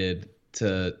excited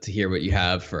to hear what you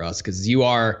have for us, because you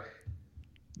are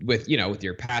with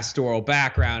your pastoral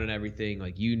background and everything,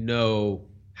 like,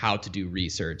 how to do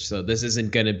research. So this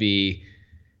isn't going to be,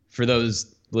 for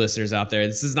those listeners out there,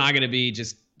 this is not going to be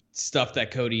just stuff that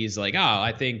Cody's like, oh,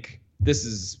 I think this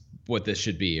is what this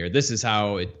should be, or this is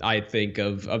how I think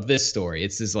of this story.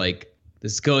 It's just like,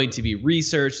 this is going to be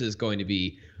research. There's going to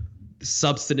be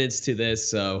substance to this.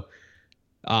 So,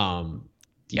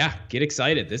 get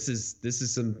excited. This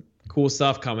is some cool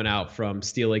stuff coming out from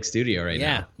Steel Lake Studio right now.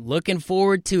 Yeah, looking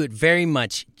forward to it very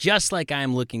much. Just like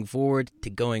I'm looking forward to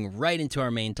going right into our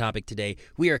main topic today.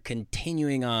 We are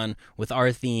continuing on with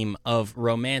our theme of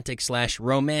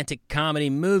romantic/romantic comedy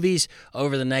movies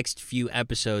over the next few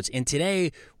episodes. And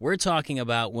today we're talking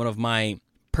about one of my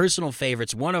personal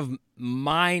favorites, one of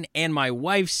mine and my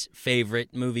wife's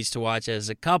favorite movies to watch as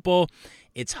a couple.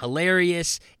 It's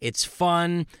hilarious, it's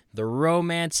fun, the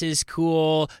romance is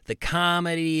cool, the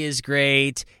comedy is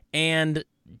great, and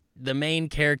the main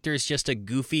character is just a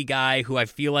goofy guy who I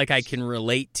feel like I can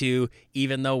relate to,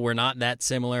 even though we're not that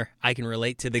similar. I can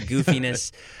relate to the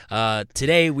goofiness.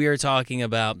 Today we are talking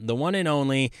about the one and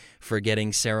only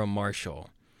Forgetting Sarah Marshall.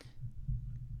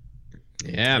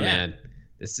 Yeah, man.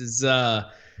 This was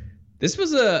a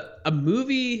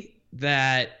movie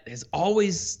that has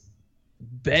always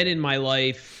been in my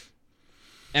life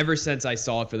ever since I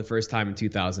saw it for the first time in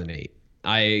 2008.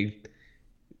 I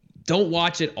don't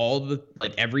watch it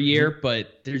every year,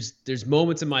 but there's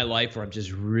moments in my life where I'm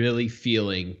just really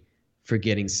feeling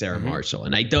Forgetting Sarah Marshall.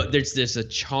 And there's a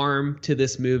charm to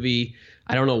this movie.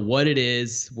 I don't know what it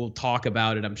is. We'll talk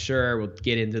about it, I'm sure. We'll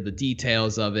get into the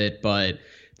details of it, but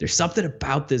there's something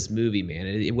about this movie,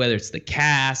 man. Whether it's the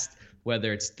cast,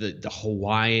 whether it's the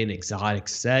Hawaiian exotic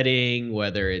setting,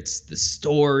 whether it's the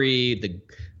story, the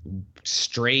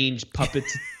strange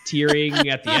puppeteering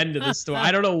at the end of the story.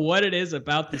 I don't know what it is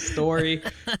about the story,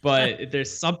 but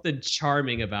there's something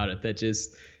charming about it that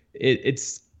just,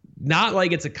 it's not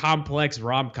like it's a complex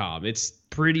rom-com. It's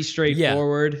pretty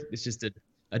straightforward. Yeah. It's just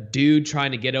a dude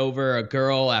trying to get over a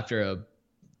girl after a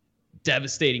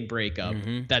devastating breakup.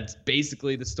 That's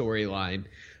basically the storyline.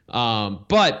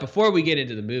 But before we get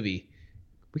into the movie,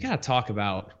 we got to talk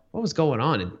about what was going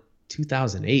on in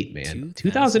 2008, man.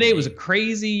 2008 was a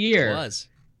crazy year. It was.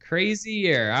 Crazy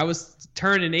year. I was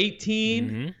turning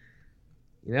 18,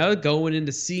 going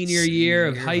into senior year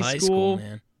of high school,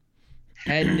 man.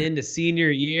 Heading into senior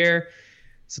year.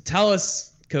 So tell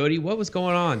us Cody, what was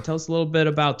going on? Tell us a little bit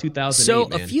about 2008, So,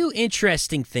 man. a few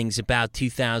interesting things about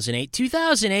 2008.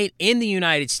 2008 in the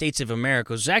United States of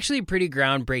America was actually a pretty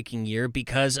groundbreaking year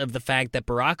because of the fact that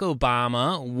Barack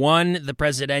Obama won the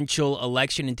presidential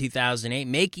election in 2008,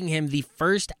 making him the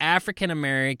first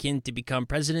African-American to become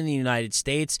president of the United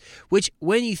States, which,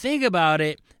 when you think about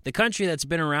it, the country that's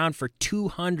been around for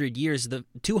 200 years, the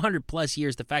 200 plus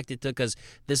years, the fact it took us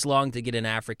this long to get an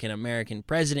African-American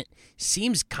president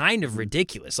seems kind of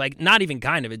ridiculous. Like, not even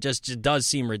kind of, it just does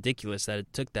seem ridiculous that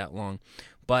it took that long.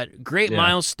 But great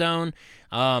milestone.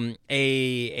 I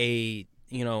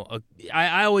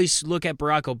always look at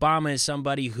Barack Obama as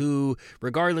somebody who,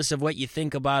 regardless of what you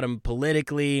think about him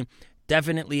politically,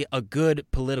 definitely a good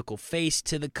political face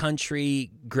to the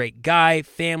country, great guy,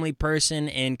 family person,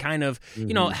 and kind of,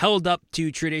 held up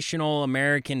to traditional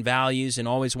American values and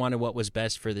always wanted what was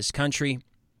best for this country.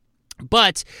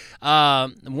 But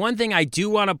one thing I do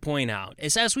want to point out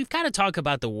is, as we've kind of talked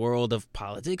about the world of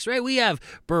politics, right? We have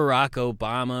Barack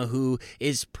Obama, who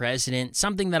is president.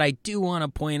 Something that I do want to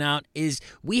point out is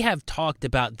we have talked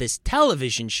about this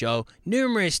television show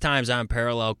numerous times on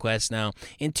Parallel Quest now.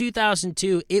 In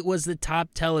 2002, it was the top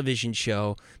television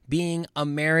show, being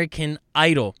American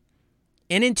Idol.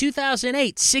 And in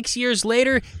 2008, 6 years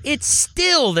later, it's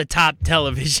still the top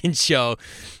television show.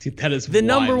 Dude, that is the wild.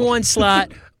 number one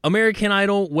slot. American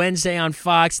Idol Wednesday on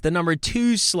Fox, the number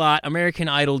 2 slot, American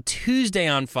Idol Tuesday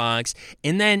on Fox,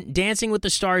 and then Dancing with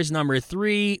the Stars number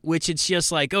 3, which it's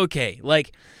just like, okay,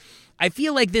 like, I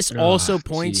feel like this also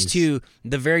points to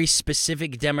the very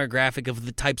specific demographic of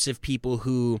the types of people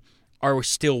who are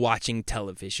still watching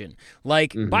television.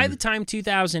 Like, by the time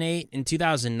 2008 and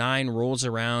 2009 rolls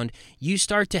around, you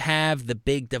start to have the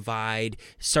big divide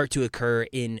start to occur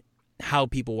in how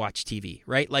people watch TV,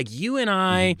 right? Like, you and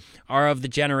I are of the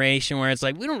generation where it's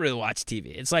like, we don't really watch TV.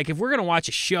 It's like, if we're going to watch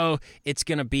a show, it's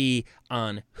going to be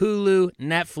on Hulu,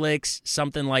 Netflix,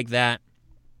 something like that.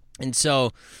 And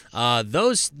so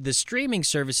the streaming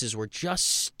services were just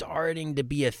starting to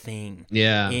be a thing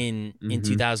in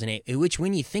 2008, which,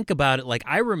 when you think about it, like,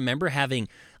 I remember having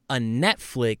a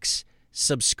Netflix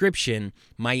subscription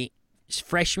my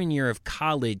freshman year of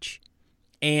college,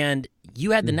 and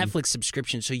you had the Netflix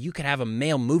subscription so you could have them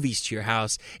mail movies to your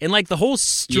house. And, like, the whole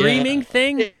streaming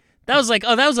thing, that was like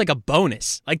a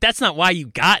bonus. Like, that's not why you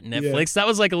got Netflix. That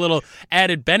was like a little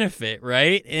added benefit,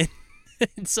 right?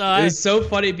 And so it was so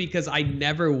funny because I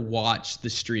never watched the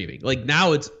streaming. Like, now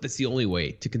that's the only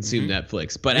way to consume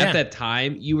Netflix. But at that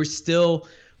time, you were still,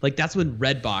 like, that's when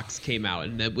Redbox came out,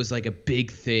 and it was like a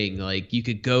big thing. Like, you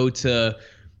could go to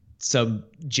some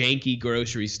janky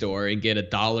grocery store and get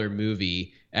 $1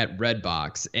 movie at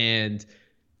Redbox. And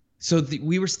so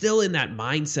we were still in that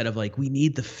mindset of, like, we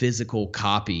need the physical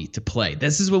copy to play.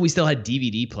 This is when we still had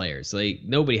DVD players. Like,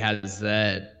 nobody has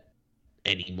that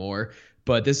anymore.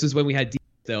 But this is when we had DVD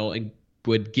still, and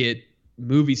would get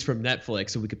movies from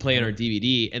Netflix so we could play on our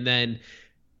DVD. And then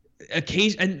and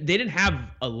they didn't have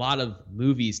a lot of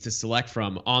movies to select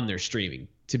from on their streaming,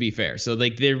 to be fair. So,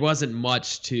 like, there wasn't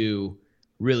much to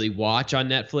really watch on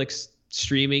Netflix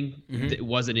streaming. It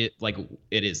wasn't like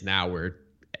it is now, where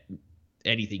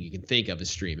anything you can think of is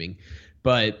streaming.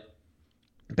 But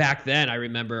back then, I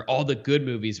remember all the good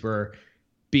movies were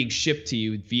being shipped to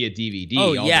you via DVD.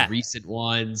 All the recent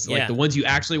ones, like the ones you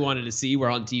actually wanted to see, were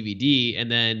on DVD,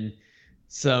 and then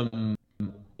some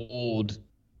old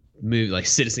movie like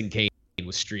Citizen Kane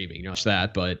was streaming. You know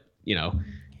that, but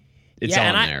it's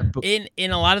on there.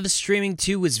 In a lot of the streaming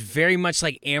too was very much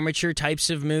like amateur types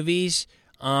of movies.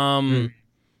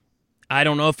 I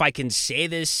don't know if I can say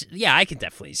this. Yeah, I can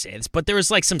definitely say this. But there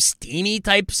was like some steamy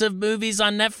types of movies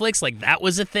on Netflix. Like, that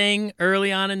was a thing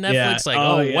early on in Netflix.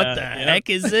 What the heck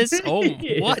is this?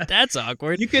 What? That's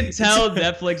awkward. You could tell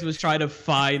Netflix was trying to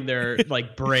find their,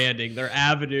 like, branding, their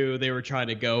avenue they were trying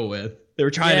to go with. They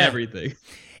were trying everything.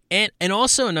 And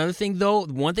also another thing, though,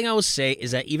 one thing I will say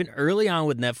is that even early on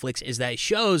with Netflix is that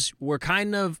shows were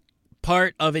kind of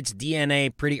part of its DNA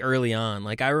pretty early on.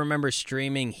 Like, I remember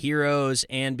streaming Heroes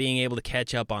and being able to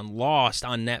catch up on Lost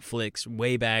on Netflix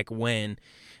way back when,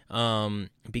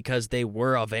 because they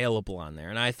were available on there.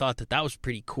 And I thought that was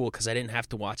pretty cool because I didn't have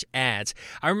to watch ads.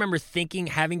 I remember thinking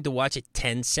having to watch a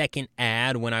 10-second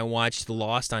ad when I watched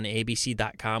Lost on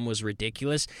ABC.com was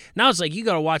ridiculous. Now it's like, you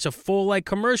got to watch a full, like,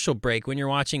 commercial break when you're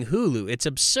watching Hulu. It's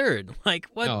absurd. Like,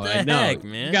 what the heck,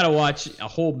 man? You got to watch a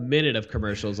whole minute of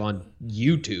commercials on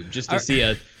YouTube just to see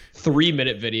a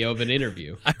 3-minute video of an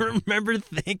interview. I remember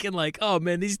thinking, like, oh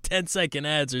man, these 10-second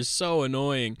ads are so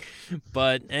annoying.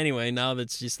 But anyway, now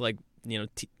that's just like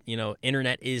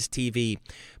internet is TV.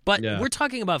 But we're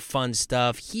talking about fun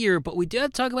stuff here, but we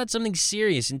did talk about something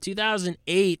serious. In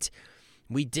 2008,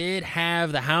 we did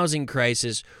have the housing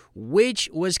crisis, which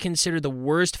was considered the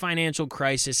worst financial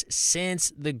crisis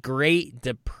since the Great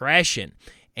Depression.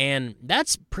 And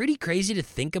that's pretty crazy to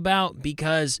think about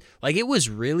because, like, it was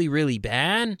really, really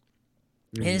bad.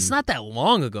 And it's not that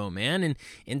long ago, man.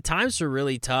 And times were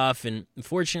really tough. And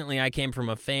fortunately, I came from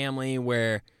a family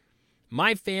where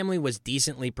my family was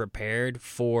decently prepared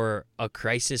for a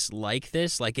crisis like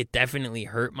this. Like, it definitely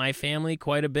hurt my family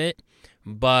quite a bit.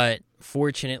 But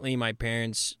fortunately, my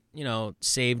parents,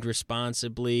 saved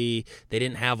responsibly. They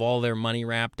didn't have all their money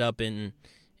wrapped up in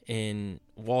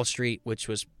Wall Street, which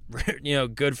was,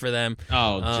 good for them.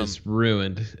 Oh, just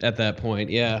ruined at that point.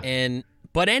 Yeah.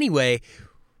 But anyway,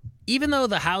 even though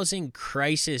the housing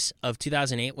crisis of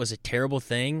 2008 was a terrible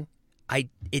thing,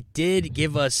 it did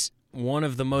give us one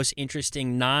of the most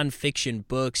interesting nonfiction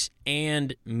books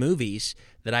and movies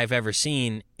that I've ever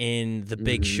seen in The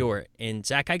Big Short. And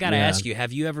Zach, I got to ask you,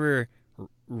 have you ever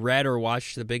read or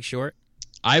watched The Big Short?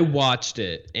 I watched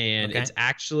it, and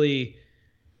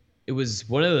it was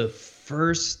one of the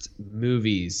first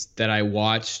movies that I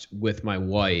watched with my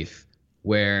wife,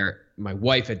 where my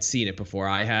wife had seen it before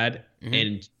I had,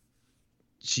 and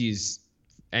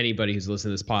anybody who's listened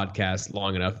to this podcast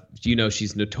long enough,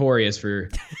 she's notorious for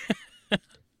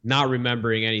not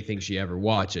remembering anything she ever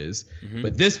watches.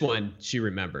 But this one, she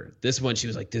remembered. This one, she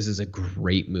was like, this is a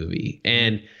great movie.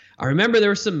 And I remember there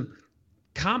were some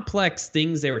complex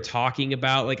things they were talking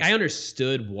about. Like, I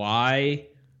understood why,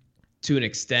 to an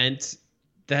extent,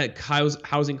 that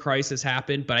housing crisis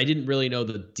happened, but I didn't really know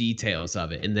the details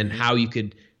of it. And then how you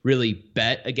could really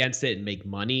bet against it and make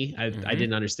money. I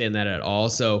didn't understand that at all.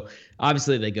 So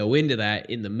obviously they go into that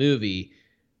in the movie,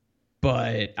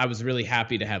 but I was really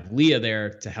happy to have Leah there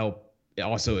to help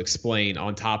also explain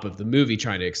on top of the movie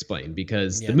trying to explain,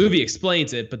 because the movie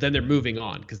explains it, but then they're moving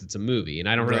on because it's a movie. And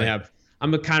I don't really I'm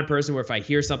the kind of person where if I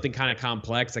hear something kind of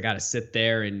complex, I got to sit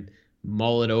there and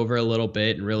mull it over a little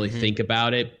bit and really think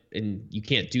about it. And you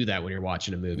can't do that when you're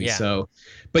watching a movie. Yeah. So,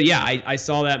 but yeah, I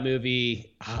saw that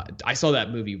movie. I saw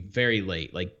that movie very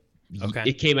late. Like,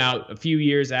 it came out a few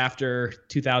years after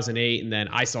 2008, and then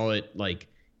I saw it like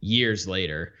years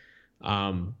later.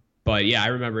 But yeah, I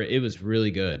remember it was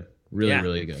really good.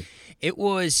 Really good. It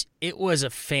was a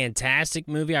fantastic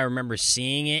movie. I remember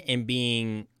seeing it and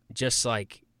being just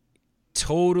like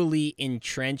totally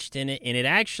entrenched in it. And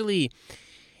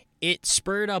it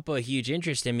spurred up a huge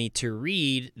interest in me to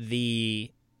read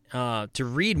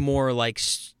more like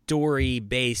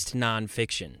story-based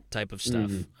nonfiction type of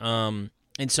stuff. And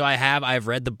so I've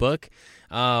read the book.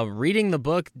 Reading the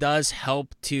book does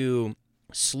help to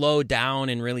slow down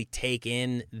and really take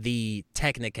in the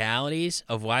technicalities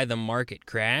of why the market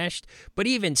crashed. But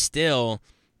even still,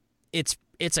 it's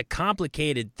a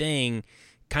complicated thing,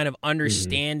 kind of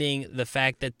understanding the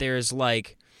fact that there's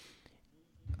like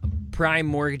prime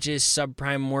mortgages,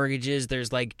 subprime mortgages,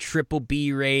 there's like triple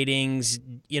B ratings,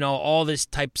 all this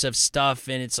types of stuff.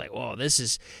 And it's like, whoa, this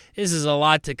is a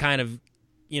lot to kind of,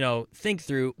 think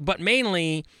through. But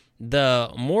mainly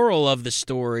the moral of the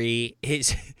story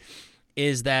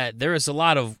is that there is a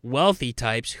lot of wealthy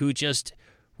types who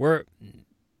were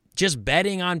just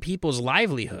betting on people's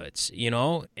livelihoods,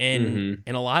 and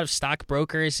a lot of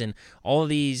stockbrokers and all of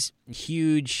these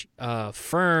huge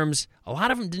firms, a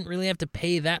lot of them didn't really have to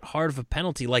pay that hard of a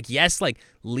penalty. Like, yes, like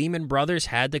Lehman Brothers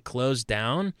had to close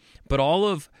down, but all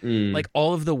of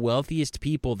the wealthiest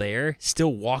people there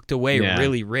still walked away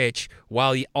really rich,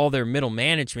 while all their middle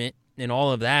management and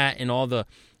all of that and all the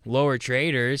lower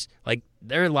traders, like,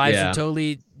 their lives were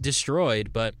totally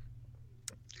destroyed. But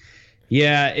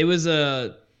yeah, it was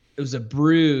a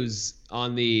bruise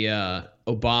on the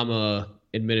Obama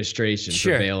administration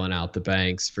for bailing out the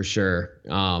banks, for sure.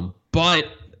 But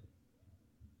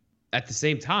at the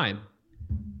same time,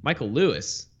 Michael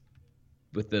Lewis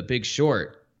with The Big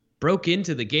Short broke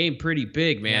into the game pretty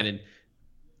big, man. And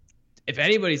if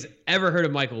anybody's ever heard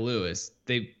of Michael Lewis,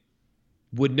 they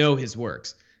would know his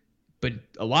works. But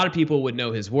a lot of people would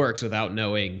know his works without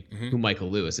knowing who Michael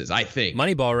Lewis is, I think.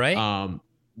 Moneyball, right?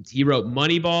 He wrote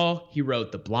Moneyball. He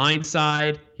wrote The Blind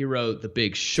Side. He wrote The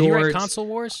Big Short. Did he write Console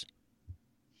Wars?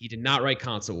 He did not write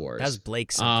Console Wars. That was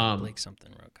Blake something. Blake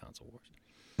something wrote Console Wars.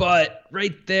 But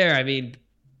right there, I mean,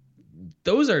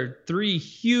 those are three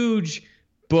huge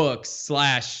books /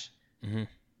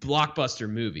 blockbuster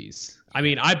movies. I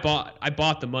mean, I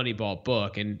bought the Moneyball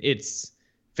book, and it's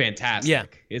fantastic. Yeah.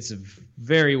 It's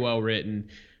very well written,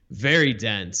 very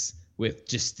dense with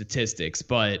just statistics,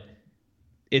 but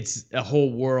it's a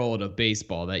whole world of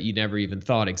baseball that you never even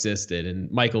thought existed. And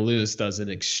Michael Lewis does an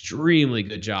extremely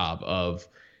good job of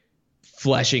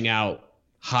fleshing out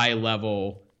high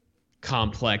level,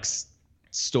 complex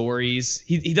stories.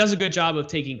 He does a good job of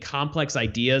taking complex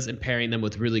ideas and pairing them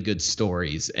with really good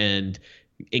stories and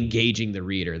engaging the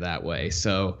reader that way.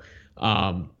 So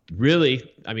really,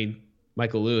 I mean,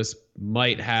 Michael Lewis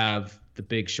might have The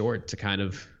Big Short to kind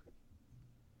of,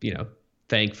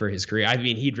 thank for his career. I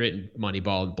mean, he'd written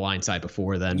Moneyball and Blindside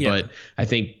before then, but I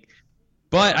think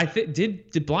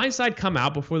did Blindside come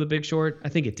out before The Big Short? I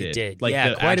think it did. It did. Like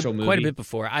the actual movie? Quite a bit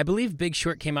before. I believe Big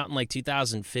Short came out in like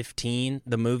 2015.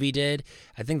 The movie did.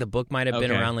 I think the book might have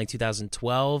been around like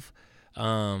 2012.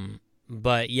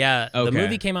 But yeah, the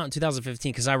movie came out in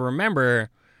 2015 because I remember.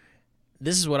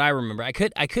 This is what I remember. I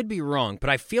could be wrong, but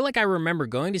I feel like I remember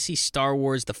going to see Star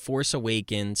Wars: The Force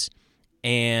Awakens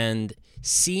and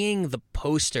seeing the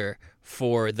poster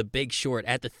for The Big Short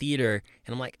at the theater,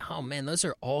 and I'm like, oh man, those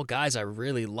are all guys I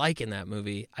really like in that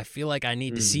movie. I feel like I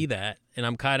need to see that, and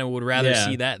I'm kind of would rather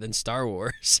see that than Star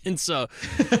Wars. and so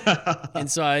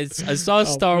I saw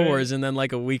Star Wars, and then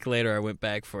like a week later I went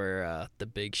back for The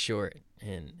Big Short,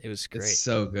 and it was great. It's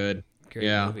so good.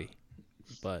 Great movie.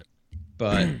 But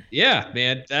yeah,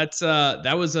 man,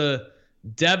 that was a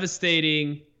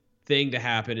devastating thing to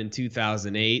happen in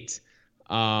 2008.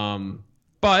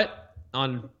 But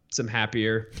on some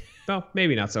happier, well,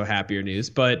 maybe not so happier news,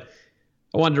 but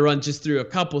I wanted to run just through a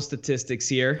couple statistics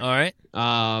here. All right.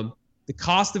 The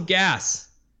cost of gas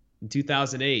in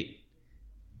 2008,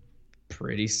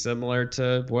 pretty similar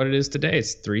to what it is today.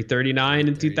 It's $3.39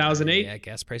 in 2008. Yeah,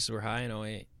 gas prices were high in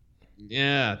 2008.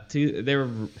 Yeah, they were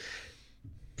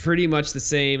pretty much the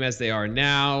same as they are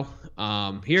now.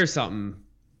 Here's something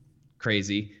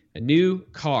crazy. A new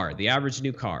car, the average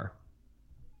new car,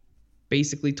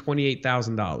 basically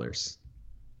 $28,000,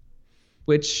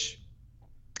 which,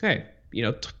 hey,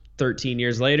 13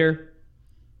 years later,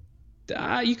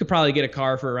 you could probably get a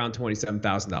car for around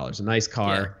 $27,000. A nice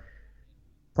car,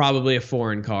 probably a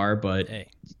foreign car, but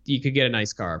you could get a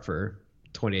nice car for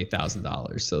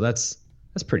 $28,000. So that's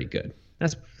pretty good.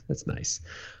 That's nice.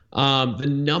 The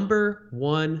number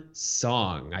one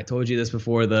song, I told you this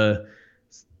before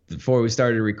we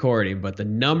started recording, but the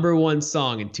number one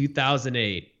song in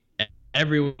 2008,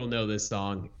 everyone will know this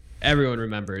song. Everyone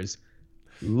remembers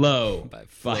Low by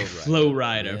Flo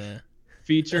Rida,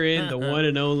 featuring the one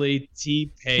and only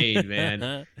T-Pain,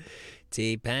 man.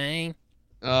 T-Pain.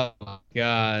 Oh, my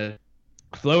God.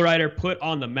 Flo Rida put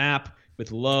on the map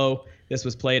with Low. This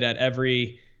was played at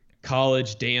every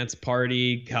college dance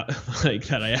party like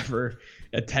that I ever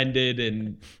attended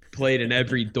and played in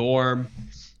every dorm.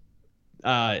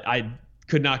 I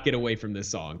could not get away from this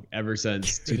song ever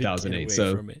since 2008.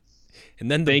 So, and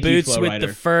then the boots with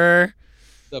the fur.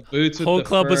 The boots with whole the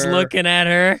club fur. Was looking at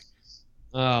her.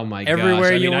 Oh my gosh!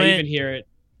 Everywhere you went. I even hear it.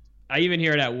 I even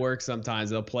hear it at work sometimes.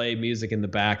 They'll play music in the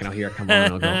back, and I'll hear it come on.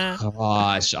 And I'll go,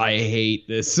 "Gosh, I hate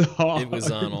this song." It was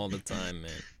on all the time,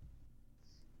 man.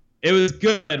 It was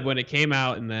good when it came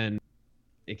out, and then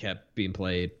it kept being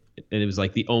played, and it was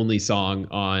like the only song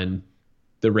on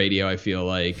the radio, I feel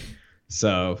like.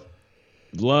 So,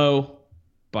 Low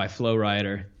by Flo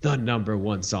Rida, the number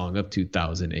one song of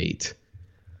 2008.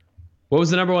 What was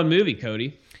the number one movie,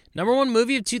 Cody? Number one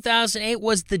movie of 2008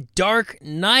 was The Dark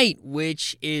Knight,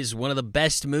 which is one of the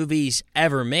best movies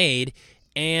ever made.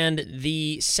 And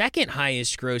the second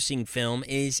highest grossing film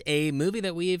is a movie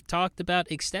that we've talked about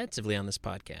extensively on this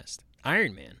podcast,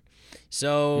 Iron Man.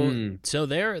 So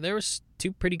there was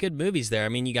two pretty good movies there. I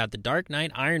mean, you got The Dark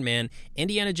Knight, Iron Man,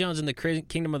 Indiana Jones and the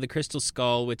Kingdom of the Crystal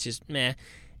Skull, which is meh,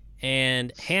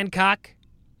 and Hancock,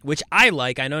 which I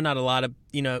like. I know not a lot of,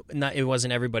 it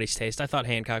wasn't everybody's taste. I thought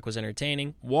Hancock was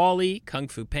entertaining. WALL-E, Kung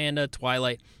Fu Panda,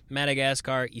 Twilight,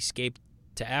 Madagascar, Escape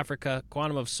to Africa,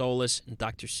 Quantum of Solace, and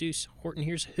Dr. Seuss, Horton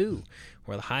Hears Who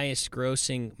were the highest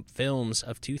grossing films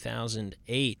of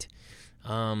 2008.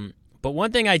 But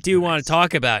one thing I do want to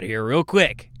talk about here real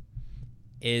quick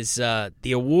is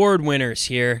the award winners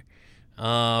here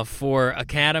for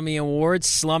Academy Awards.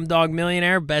 Slumdog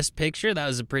Millionaire, Best Picture. That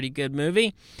was a pretty good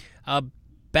movie.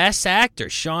 Best Actor,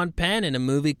 Sean Penn in a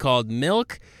movie called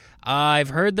Milk. I've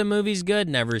heard the movie's good,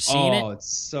 never seen it. Oh, it's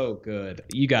so good.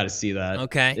 You got to see that.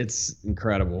 Okay. It's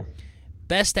incredible.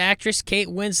 Best Actress, Kate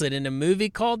Winslet in a movie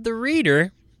called The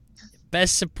Reader.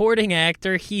 Best Supporting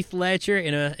Actor, Heath Ledger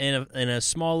in a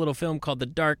small little film called The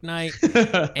Dark Knight,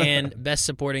 and Best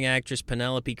Supporting Actress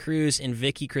Penelope Cruz in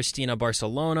Vicky Cristina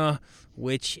Barcelona,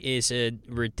 which is a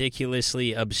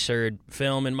ridiculously absurd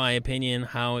film in my opinion.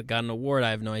 How it got an award, I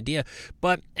have no idea.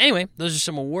 But anyway, those are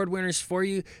some award winners for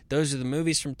you. Those are the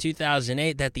movies from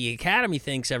 2008 that the Academy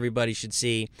thinks everybody should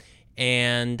see.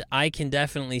 And I can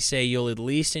definitely say you'll at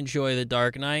least enjoy The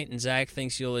Dark Knight, and Zach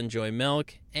thinks you'll enjoy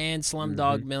Milk, and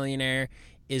Slumdog Millionaire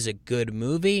is a good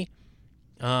movie.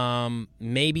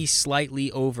 Maybe slightly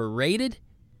overrated,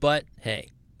 but hey,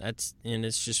 it's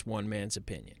just one man's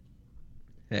opinion.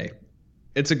 Hey,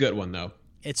 it's a good one though.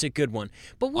 It's a good one.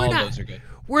 But those are good.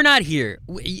 We're not here.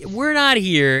 We're not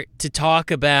here to talk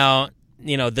about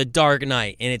The Dark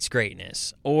Knight and its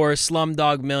greatness, or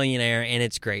Slumdog Millionaire and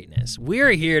its greatness.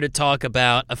 We're here to talk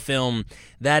about a film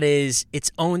that is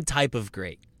its own type of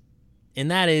great, and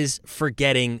that is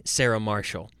Forgetting Sarah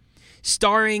Marshall.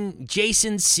 Starring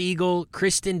Jason Segel,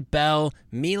 Kristen Bell,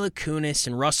 Mila Kunis,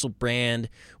 and Russell Brand,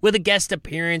 with a guest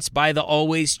appearance by the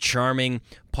always charming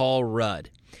Paul Rudd.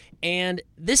 And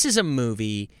this is a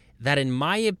movie that, in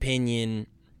my opinion,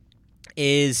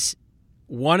 is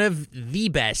one of the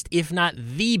best, if not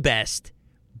the best,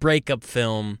 breakup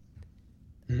film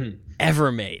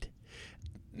ever made.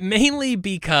 Mainly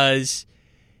because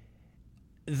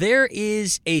there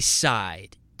is a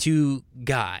side to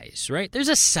guys, right? There's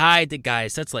a side to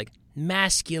guys that's like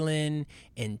masculine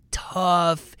and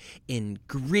tough and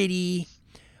gritty.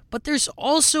 But there's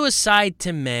also a side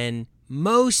to men,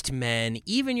 most men,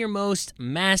 even your most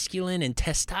masculine and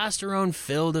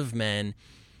testosterone-filled of men,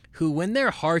 who, when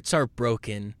their hearts are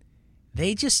broken,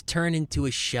 they just turn into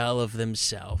a shell of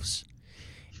themselves.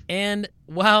 And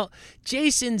while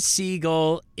Jason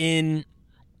Segel in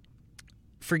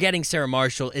Forgetting Sarah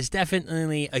Marshall is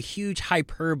definitely a huge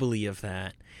hyperbole of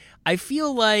that, I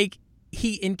feel like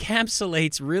he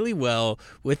encapsulates really well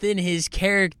within his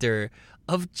character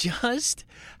of just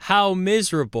how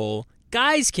miserable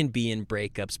guys can be in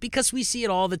breakups, because we see it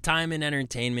all the time in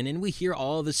entertainment, and we hear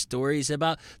all the stories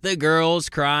about the girls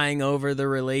crying over the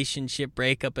relationship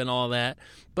breakup and all that.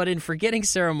 But in Forgetting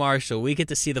Sarah Marshall, we get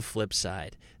to see the flip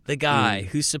side. The guy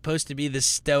who's supposed to be the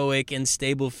stoic and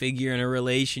stable figure in a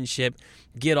relationship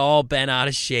get all bent out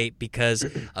of shape because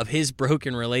of his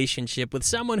broken relationship with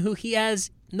someone who he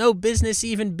has no business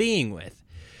even being with.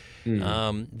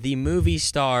 The movie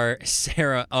star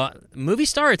Sarah, movie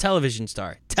star or television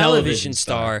star? Television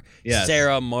star yes.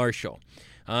 Sarah Marshall.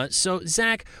 So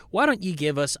Zach, why don't you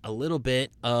give us a little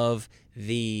bit of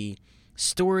the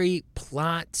story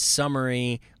plot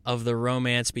summary of the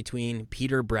romance between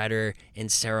Peter Bretter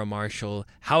and Sarah Marshall,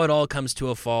 how it all comes to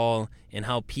a fall, and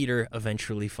how Peter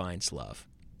eventually finds love.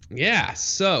 Yeah,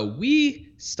 so we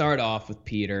start off with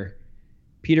Peter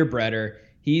Bretter.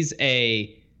 He's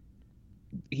a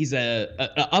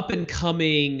up and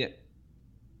coming.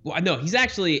 Well, no, he's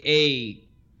actually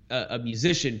a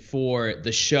musician for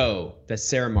the show that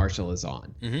Sarah Marshall is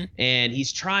on, and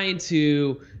he's trying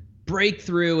to break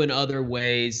through in other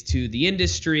ways to the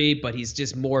industry, but he's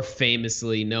just more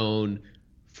famously known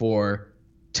for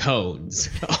tones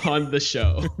on the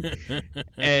show.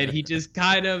 And he just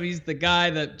he's the guy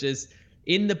that just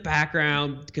in the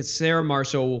background, because Sarah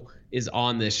Marshall is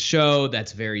on this show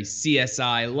that's very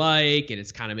CSI-like, and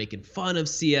it's kind of making fun of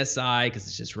CSI because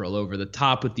it's just real over the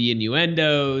top with the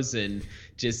innuendos and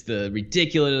just the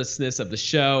ridiculousness of the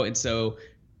show. And so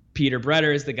Peter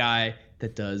Bretter is the guy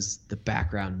that does the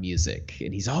background music,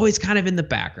 and he's always kind of in the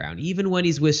background. Even when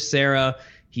he's with Sarah,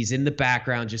 he's in the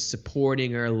background just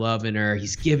supporting her, loving her.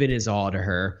 He's giving his all to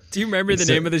her. Do you remember the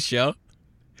name of the show?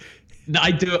 No,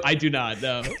 I do not,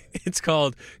 no. It's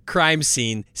called Crime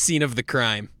Scene, Scene of the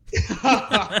Crime.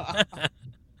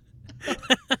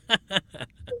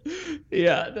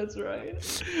 Yeah, that's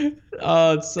right.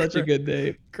 Oh, it's such a good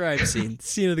name. Crime Scene,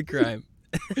 Scene of the Crime.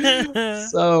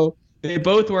 So they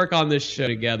both work on this show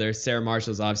together. Sarah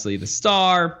Marshall's obviously the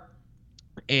star,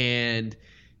 and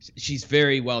she's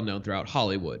very well known throughout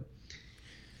Hollywood.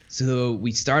 So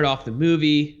we start off the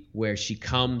movie where she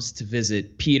comes to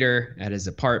visit Peter at his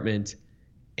apartment,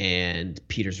 and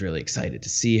Peter's really excited to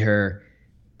see her,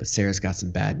 but Sarah's got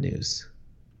some bad news.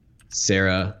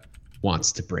 Sarah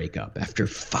wants to break up after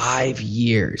 5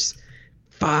 years.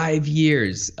 5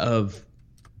 years of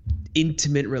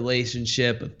intimate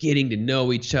relationship, of getting to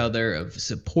know each other, of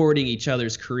supporting each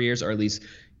other's careers, or at least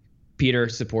Peter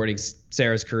supporting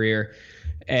Sarah's career.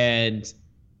 And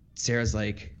Sarah's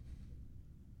like,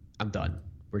 I'm done.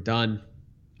 We're done.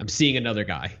 I'm seeing another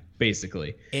guy,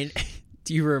 basically. And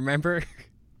do you remember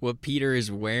what Peter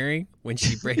is wearing when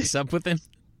she breaks up with him?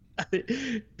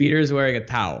 Peter's wearing a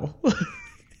towel.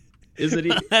 Isn't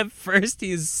he? At first,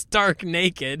 he's stark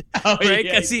naked, Oh, right?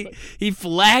 yeah, Because he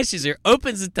flashes her,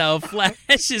 opens the towel,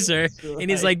 flashes her, and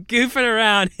he's like goofing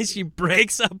around, and she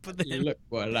breaks up with him Look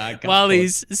what I got. while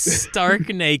he's stark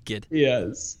naked.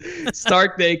 Yes.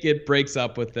 Stark naked, breaks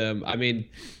up with him. I mean,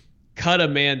 cut a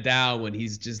man down when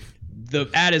he's just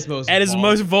at his most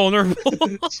vulnerable.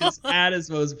 Just at his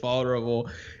most vulnerable.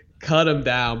 Cut him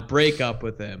down, break up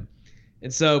with him.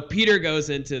 And so Peter goes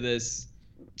into this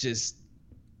just,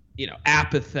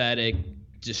 apathetic,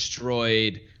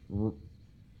 destroyed,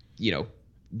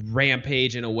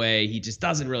 rampage in a way. He just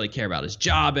doesn't really care about his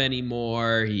job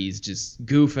anymore. He's just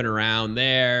goofing around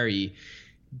there. He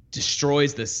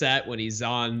destroys the set when he's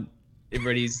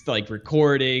like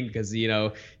recording, because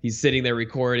he's sitting there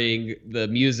recording the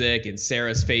music and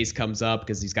Sarah's face comes up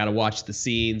because he's got to watch the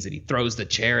scenes, and he throws the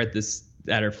chair at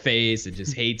her face and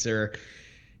just hates her.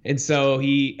 And so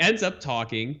he ends up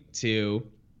talking to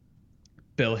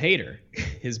Bill Hader,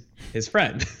 his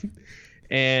friend.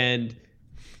 And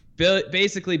Bill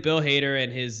Hader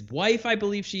and his wife, I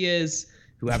believe she is,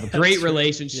 who have a great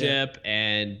relationship. Yeah.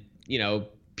 And,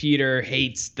 Peter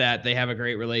hates that they have a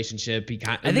great relationship.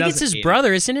 I think it's his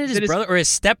brother, isn't it? His brother or his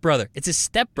stepbrother? It's his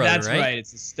stepbrother, right? That's right.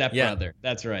 It's his stepbrother. Yeah.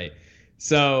 That's right.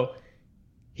 So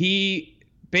Bill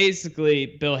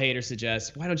Hader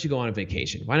suggests, why don't you go on a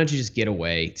vacation? Why don't you just get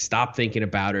away? Stop thinking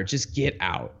about her. Just get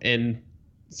out. And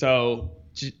so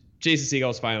Jason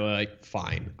Segel's finally like,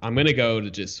 fine, I'm going to go to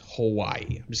just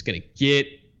Hawaii. I'm just going to get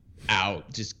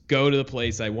out. Just go to the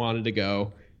place I wanted to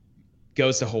go.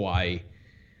 Goes to Hawaii.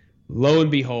 Lo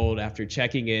and behold, after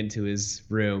checking into his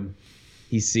room,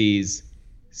 he sees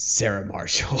Sarah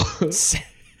Marshall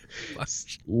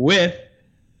with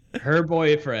her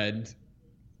boyfriend,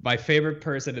 my favorite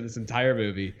person in this entire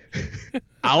movie,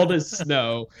 Aldous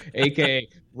Snow, a.k.a.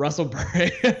 Russell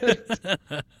Brand.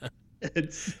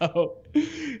 And so,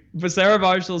 but Sarah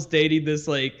Marshall's dating this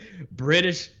like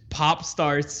British pop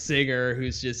star singer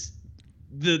who's just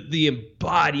the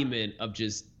embodiment of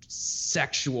just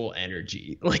sexual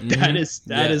energy. Like that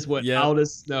is what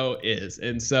Aldous Snow is.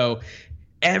 And so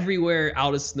everywhere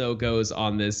Aldous Snow goes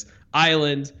on this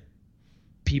island,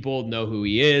 people know who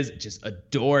he is, just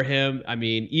adore him. I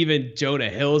mean, even Jonah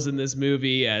Hill's in this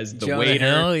movie as the waiter.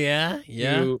 Hill, yeah.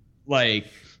 Who, like,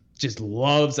 just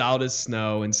loves Aldous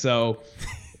Snow. And so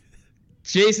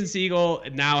Jason Segel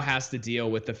now has to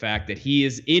deal with the fact that he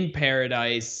is in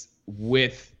paradise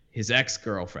with his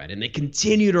ex-girlfriend, and they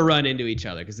continue to run into each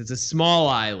other because it's a small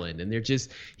island, and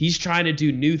he's trying to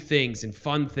do new things and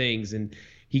fun things, and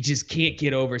he just can't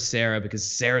get over Sarah because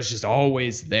Sarah's just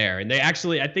always there. And I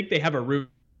think they have a room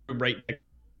right next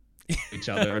to each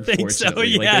other, unfortunately. I think so,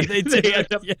 yeah, they do. They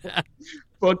end up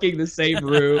booking the same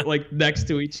room, like next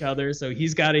to each other, so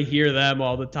he's got to hear them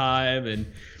all the time. And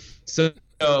so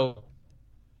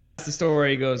as the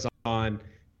story goes on,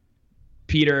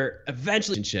 Peter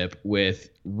eventually relationship with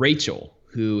Rachel,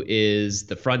 who is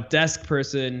the front desk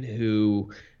person,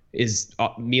 who is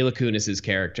Mila Kunis's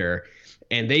character,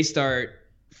 and they start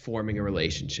forming a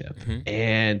relationship. Mm-hmm.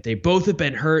 And they both have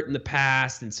been hurt in the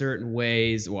past in certain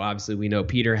ways. Well, obviously we know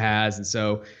Peter has, and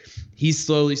so he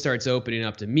slowly starts opening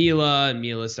up to Mila, and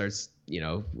Mila starts,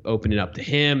 opening up to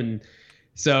him. And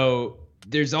so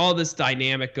there's all this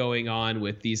dynamic going on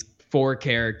with these four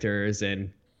characters,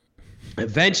 and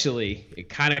eventually it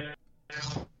kind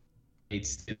of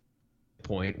gets to the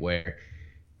point where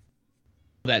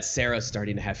that Sarah's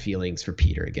starting to have feelings for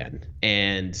Peter again,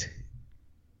 and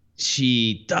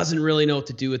she doesn't really know what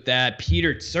to do with that.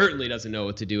 Peter certainly doesn't know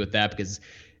what to do with that, because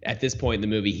at this point in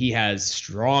the movie he has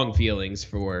strong feelings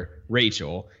for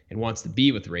Rachel and wants to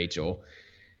be with Rachel.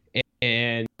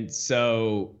 And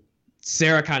so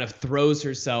Sarah kind of throws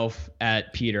herself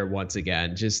at Peter once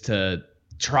again just to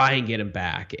try and get him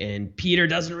back. And Peter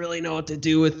doesn't really know what to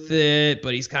do with it,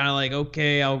 but he's kind of like,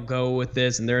 okay, I'll go with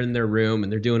this. And they're in their room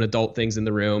and they're doing adult things in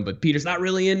the room, but Peter's not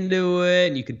really into it,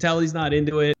 and you can tell he's not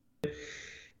into it.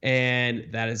 And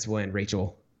that is when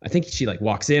Rachel, I think she like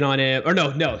walks in on it, or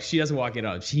no, she doesn't walk in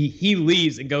on him. He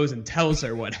leaves and goes and tells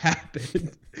her what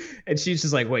happened. And she's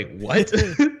just like, wait, what?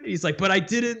 He's like, but I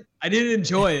didn't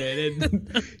enjoy it.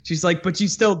 And she's like, but you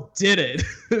still did it.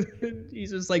 He's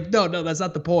just like, no, that's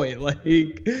not the point. Like,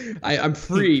 I'm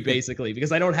free basically,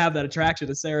 because I don't have that attraction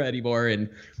to Sarah anymore. And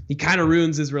he kind of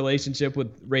ruins his relationship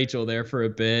with Rachel there for a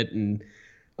bit. And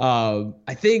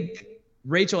I think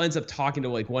Rachel ends up talking to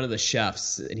like one of the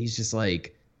chefs, and he's just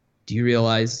like, do you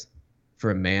realize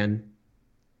for a man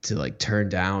to like turn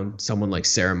down someone like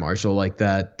Sarah Marshall like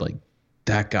that, like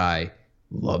that guy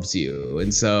loves you.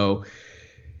 And so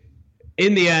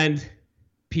in the end,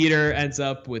 Peter ends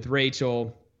up with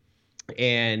Rachel,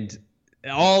 and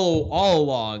all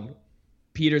along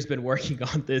Peter's been working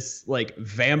on this like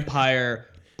vampire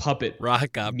puppet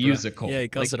rock opera musical. Yeah, he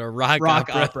calls like, it a rock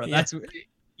opera. That's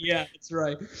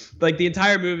right. Like the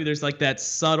entire movie, there's like that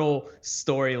subtle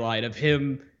storyline of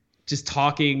him just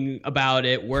talking about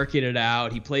it, working it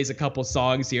out. He plays a couple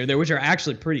songs here and there, which are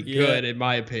actually pretty good in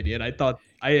my opinion.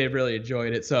 I really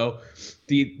enjoyed it. So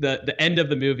the end of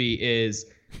the movie is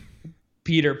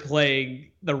Peter playing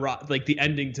the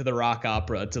ending to the rock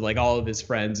opera to like all of his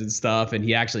friends and stuff, and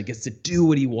he actually gets to do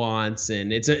what he wants,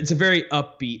 and it's a very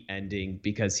upbeat ending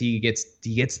because he gets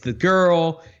the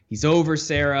girl, he's over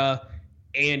Sarah,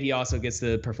 and he also gets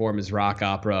to perform his rock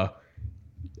opera.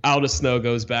 Out of Snow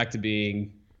goes back to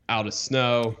being Out of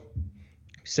Snow.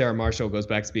 Sarah Marshall goes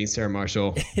back to being Sarah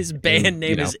Marshall. His band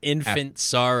name is Infant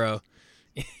Sorrow.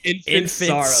 Infant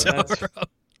Sorrow.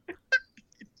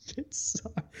 Infant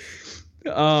Sorrow.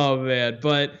 Oh man.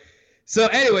 But so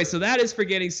anyway, so that is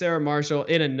Forgetting Sarah Marshall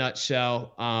in a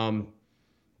nutshell.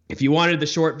 If you wanted the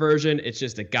short version, it's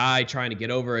just a guy trying to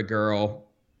get over a girl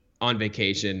on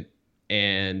vacation,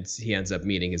 and he ends up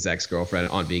meeting his ex-girlfriend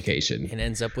on vacation. And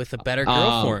ends up with a better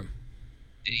girl for him.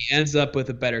 He ends up with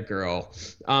a better girl.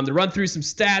 To run through some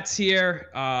stats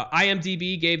here,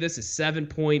 IMDb gave this a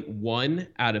 7.1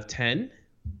 out of 10.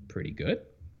 Pretty good.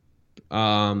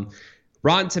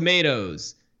 Rotten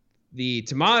Tomatoes, the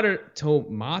tomato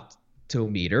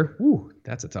meter,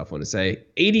 that's a tough one to say,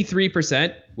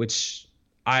 83%, which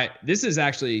this is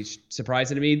actually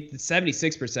surprising to me.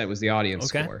 76% was the audience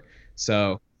score.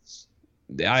 So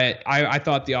I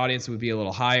thought the audience would be a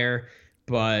little higher,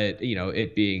 but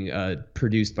it being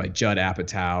produced by Judd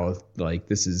Apatow, like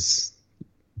this is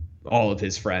all of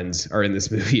his friends are in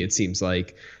this movie, it seems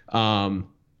like.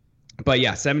 But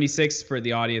yeah, 76 for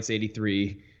the audience,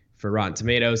 83 for Rotten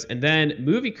Tomatoes. And then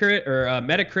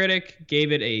Metacritic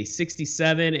gave it a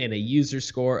 67 and a user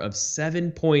score of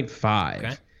 7.5.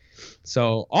 Okay.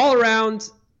 So all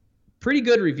around, pretty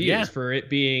good reviews for it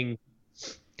being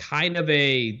kind of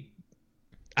I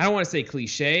don't want to say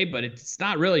cliche, but it's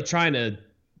not really trying to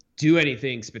do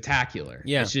anything spectacular.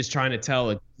 Yeah. It's just trying to tell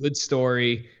a good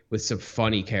story with some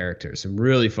funny characters, some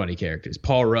really funny characters.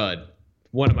 Paul Rudd,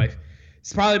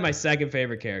 it's probably my second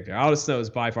favorite character. Out of Snow is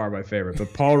by far my favorite,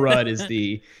 but Paul Rudd is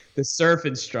the surf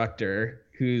instructor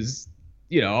who's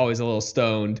always a little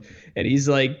stoned, and he's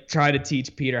like trying to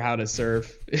teach Peter how to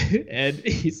surf, and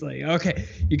he's like, okay,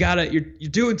 you're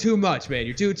doing too much, man.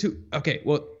 You're doing too. Okay,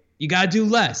 well, you gotta do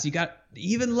less. You got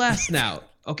even less now.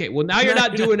 Okay, well now you're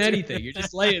not doing anything. You're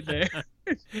just laying there.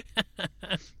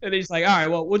 And he's like, all right,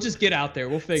 well, we'll just get out there.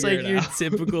 We'll figure it out. It's like your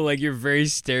typical, like your very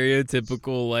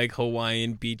stereotypical, like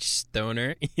Hawaiian beach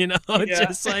stoner,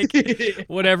 just like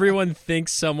what everyone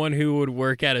thinks someone who would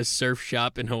work at a surf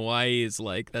shop in Hawaii is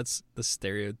like. That's the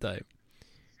stereotype.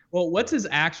 Well, what's his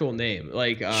actual name?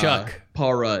 Like Chuck.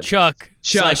 Paul Rudd. Chuck /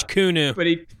 Kunu. But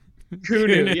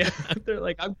Kunu. Yeah, they're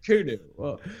like, I'm Kunu.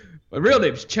 Well, my real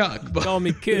name's Chuck. But call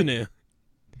me Kunu.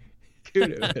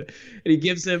 And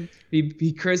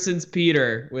he christens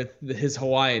Peter with his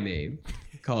Hawaiian name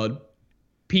called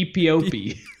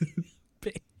Pipiopi.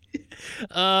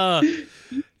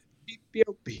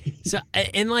 Pipiopi. So,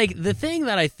 and like the thing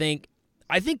that I think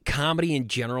comedy in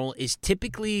general is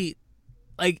typically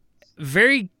like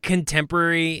very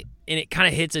contemporary, and it kind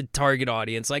of hits a target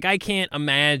audience. Like I can't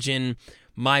imagine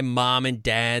my mom and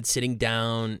dad sitting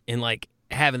down and like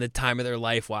having the time of their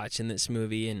life watching this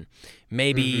movie, and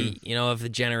maybe of the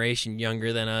generation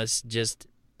younger than us just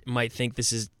might think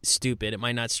this is stupid. It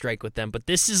might not strike with them, but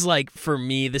this is like, for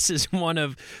me, this is one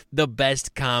of the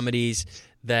best comedies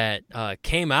that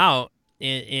came out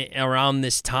in around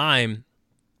this time.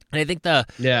 And I think the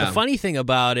funny thing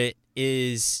about it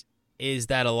is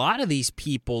that a lot of these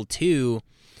people too,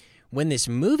 when this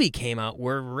movie came out,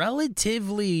 were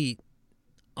relatively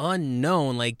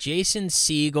unknown. Like Jason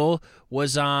Segel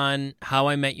was on How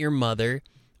I Met Your Mother,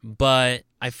 but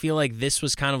I feel like this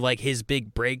was kind of like his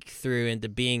big breakthrough into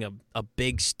being a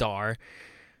big star.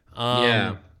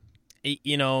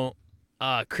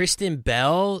 Kristen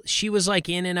Bell, she was like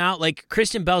in and out. Like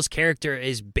Kristen Bell's character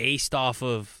is based off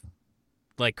of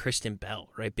like Kristen Bell,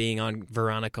 right? Being on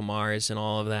Veronica Mars and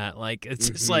all of that. Like it's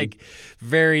just like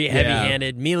very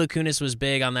heavy-handed. Mila Kunis was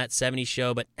big on that 70s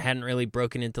show, but hadn't really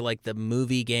broken into like the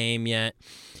movie game yet.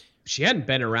 She hadn't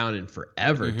been around in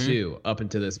forever too, up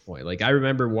until this point. Like I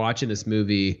remember watching this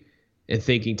movie and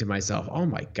thinking to myself, oh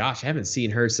my gosh, I haven't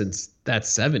seen her since that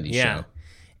 70s show.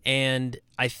 And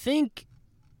I think,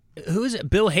 who is it?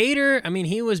 Bill Hader. I mean,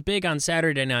 he was big on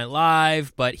Saturday Night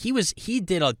Live, but he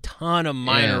did a ton of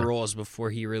minor roles before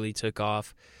he really took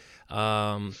off. But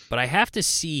I have to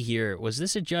see here, was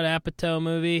this a Judd Apatow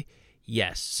movie?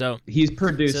 Yes. So he's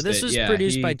produced. So this was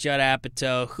produced by Judd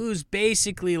Apatow, who's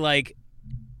basically like,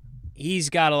 he's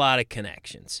got a lot of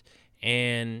connections,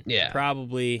 and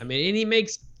probably. I mean, and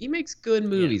he makes good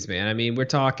movies, man. I mean, we're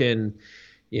talking,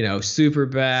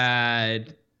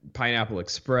 Superbad, Pineapple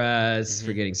Express,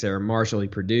 Forgetting Sarah Marshall. He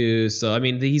produced. So I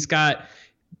mean, he's got.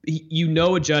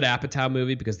 A Judd Apatow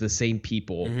movie because the same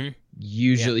people.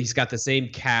 Usually he's got the same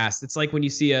cast. It's like when you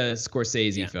see a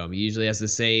Scorsese film, he usually has the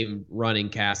same running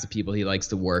cast of people he likes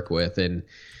to work with. And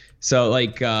so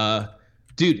like,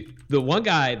 dude, the one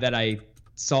guy that I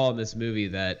saw in this movie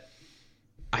that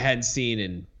I hadn't seen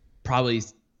in probably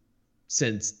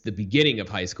since the beginning of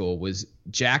high school was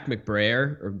Jack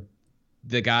McBrayer, or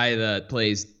the guy that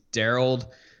plays Daryl.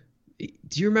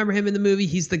 Do you remember him in the movie?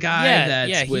 He's the guy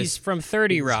he's from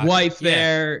 30 Rock. His wife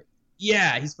there.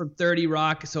 Yeah, he's from 30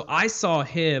 Rock. So I saw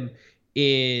him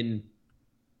in,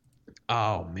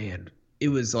 oh man, it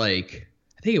was like,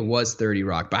 I think it was 30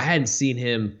 Rock, but I hadn't seen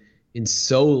him in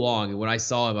so long. And when I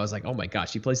saw him, I was like, oh my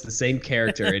gosh, he plays the same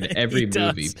character in every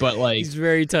movie. But like, he's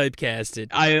very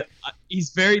typecasted.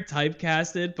 He's very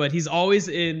typecasted, but he's always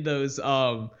in those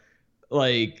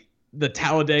like the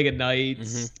Talladega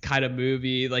Nights kind of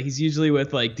movie. Like he's usually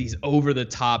with like these over the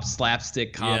top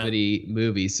slapstick comedy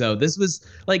movies. So this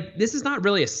is not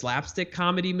really a slapstick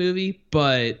comedy movie,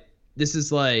 but this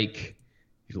is like,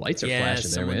 your lights are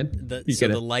flashing there, man.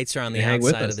 The lights are on the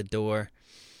outside of the door.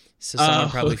 So someone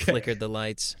probably flickered the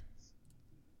lights.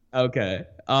 Okay.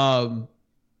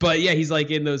 But yeah, he's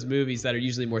like in those movies that are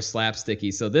usually more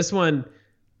slapsticky. So this one,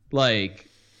 like,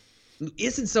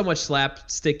 isn't so much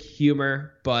slapstick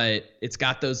humor, but it's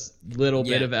got those little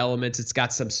bit of elements. It's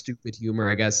got some stupid humor,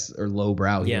 I guess, or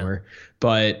lowbrow humor.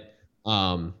 But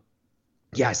I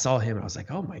saw him and I was like,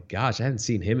 oh my gosh, I haven't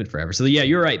seen him in forever. So yeah,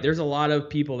 you're right. There's a lot of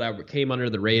people that came under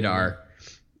the radar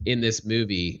in this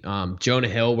movie. Jonah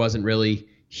Hill wasn't really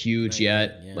huge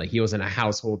yet. Like he wasn't a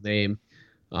household name.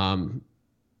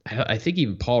 I think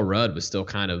even Paul Rudd was still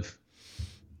kind of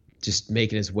just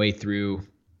making his way through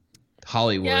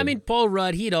Hollywood. Yeah, I mean, Paul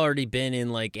Rudd, he'd already been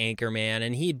in like Anchorman,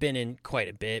 and he'd been in quite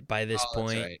a bit by this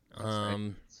point.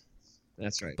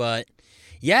 That's right. But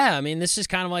yeah, I mean, this is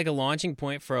kind of like a launching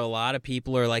point for a lot of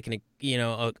people, or like a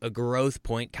growth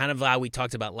point, kind of how we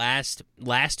talked about last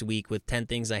week with 10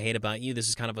 Things I Hate About You. This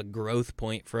is kind of a growth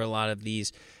point for a lot of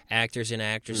these actors and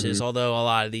actresses, although a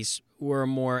lot of these were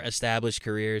more established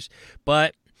careers.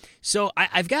 But so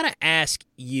I've got to ask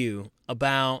you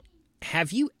about,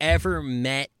 have you ever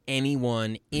met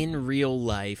anyone in real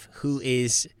life who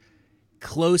is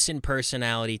close in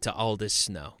personality to Aldous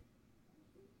Snow?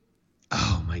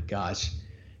 Oh my gosh.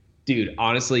 Dude,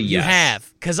 honestly, yes. You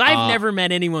have, because I've never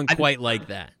met anyone quite like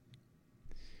that.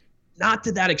 Not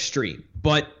to that extreme,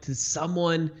 but to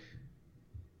someone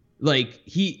like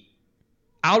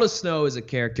Aldous Snow is a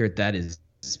character that is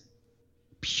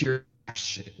pure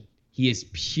passion. He is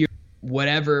pure.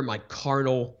 Whatever my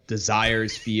carnal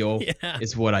desires feel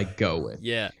is what I go with.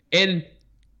 Yeah. And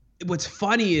what's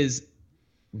funny is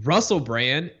Russell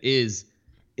Brand is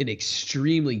an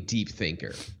extremely deep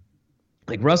thinker.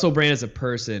 Like Russell Brand as a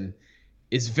person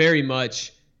is very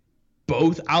much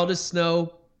both Aldous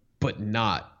Snow, but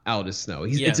not Aldous Snow.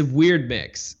 It's a weird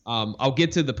mix. I'll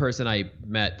get to the person I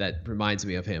met that reminds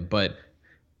me of him, but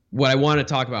what I want to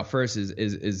talk about first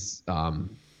is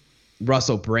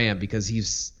Russell Brand, because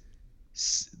he's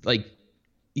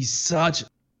such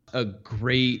a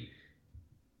great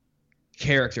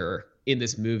character in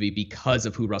this movie because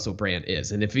of who Russell Brand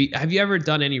is. And have you ever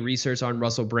done any research on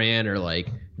Russell Brand, or like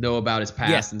know about his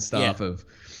past and stuff of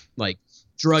like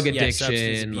drug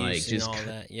addiction, like just all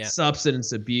that,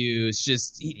 substance abuse?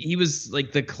 Just he was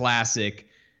like the classic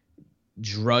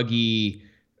druggy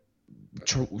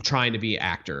trying to be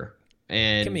actor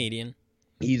and comedian.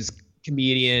 He's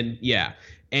comedian,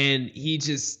 and he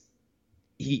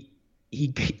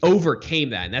overcame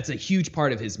that, and that's a huge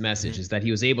part of his message, is that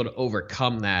he was able to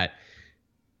overcome that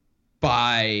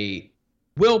by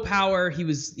willpower.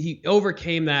 He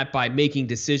overcame that by making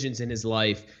decisions in his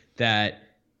life that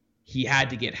he had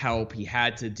to get help. He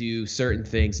had to do certain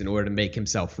things in order to make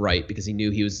himself right, because he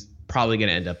knew he was probably going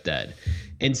to end up dead.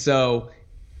 And so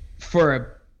for a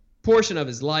portion of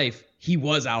his life, he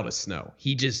was Aldous Snow.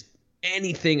 He just,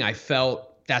 anything I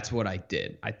felt, that's what I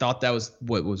did. I thought that was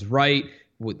what was right.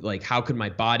 Like, how could my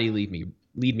body lead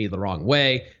me the wrong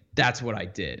way? That's what I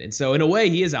did. And so in a way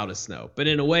he is Aldous Snow, but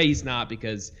in a way he's not,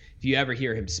 because if you ever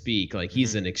hear him speak, like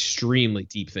he's an extremely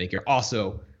deep thinker,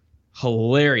 also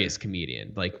hilarious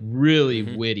comedian, like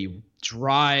really witty,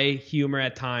 dry humor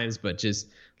at times, but just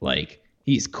like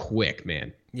he's quick,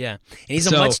 man. Yeah. And he's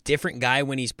a much different guy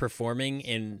when he's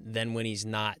performing than when he's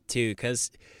not too.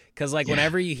 Cause Because, like,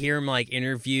 whenever you hear him, like,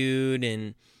 interviewed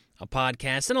in a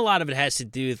podcast, and a lot of it has to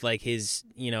do with, like, his,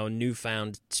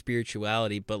 newfound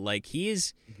spirituality, but, like, he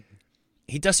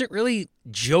doesn't really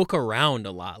joke around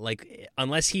a lot. Like,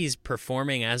 unless he's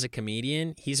performing as a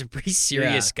comedian, he's a pretty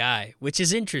serious guy, which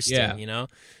is interesting,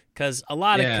 Because a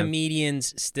lot of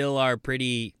comedians still are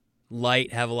pretty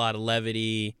light, have a lot of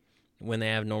levity when they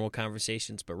have normal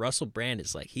conversations. But Russell Brand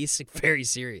is like, he's very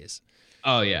serious.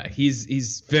 Oh, yeah.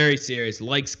 He's very serious,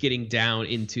 likes getting down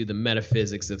into the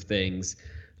metaphysics of things.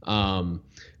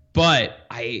 But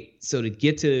to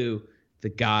get to the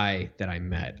guy that I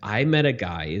met a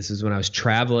guy, this is when I was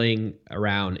traveling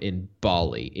around in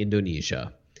Bali,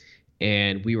 Indonesia.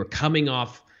 And we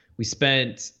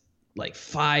spent like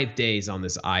 5 days on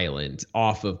this island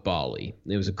off of Bali.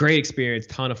 It was a great experience,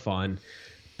 ton of fun.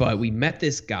 But we met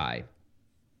this guy,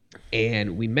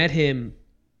 and we met him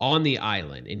on the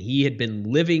island, and he had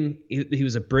been living, he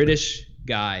was a British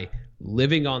guy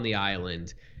living on the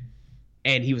island,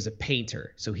 and he was a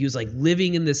painter. So he was like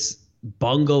living in this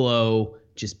bungalow,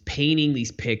 just painting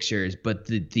these pictures, but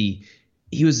he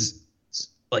was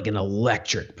like an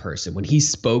electric person. When he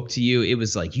spoke to you, it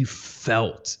was like you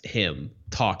felt him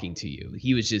talking to you.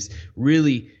 He was just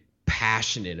really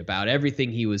passionate about everything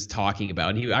he was talking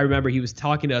about. And I remember he was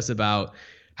talking to us about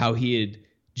how he had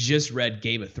just read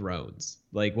Game of Thrones,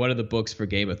 like one of the books for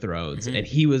Game of Thrones. Mm-hmm. And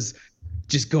he was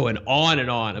just going on and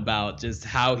on about just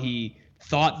how he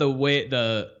thought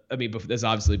this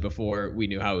obviously before we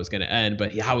knew how it was going to end,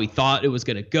 but how he thought it was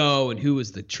going to go and who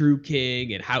was the true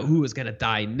king and who was going to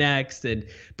die next.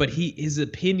 But his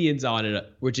opinions on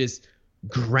it were just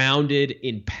grounded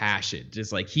in passion.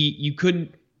 Just like you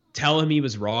couldn't tell him he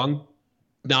was wrong,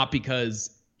 not because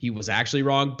he was actually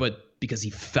wrong, but because he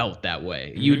felt that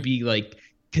way. Mm-hmm. You would be like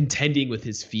contending with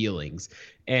his feelings.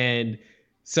 And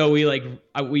so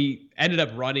we ended up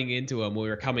running into him when we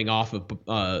were coming off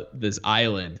of this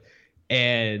island,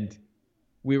 and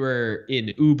we were in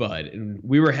Ubud, and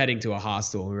we were heading to a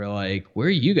hostel, and we were like, where are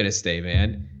you going to stay,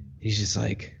 man? He's just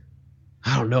like,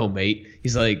 I don't know, mate.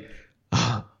 He's like,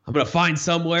 I'm going to find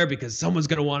somewhere because someone's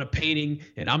going to want a painting,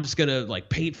 and I'm just going to like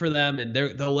paint for them, and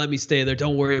they'll let me stay there.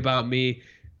 Don't worry about me.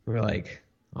 We're like,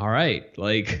 all right,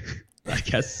 like, I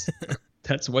guess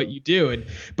that's what you do.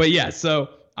 But yeah, so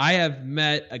I have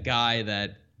met a guy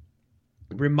that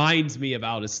reminds me of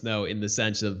Aldous Snow in the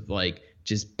sense of like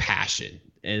just passion.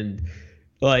 And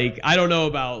like, I don't know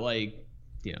about like,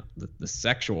 the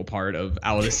sexual part of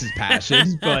Aldous'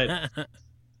 passion, but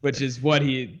which is what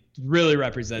he really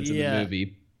represents in the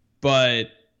movie. But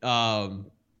I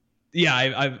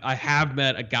have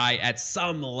met a guy at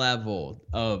some level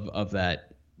of that,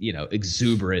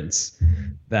 exuberance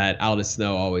that Aldous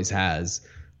Snow always has.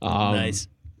 Nice.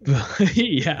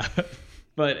 Yeah.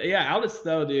 But yeah, Aldous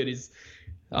Snow, dude, he's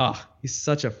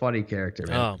such a funny character,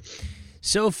 man. Oh,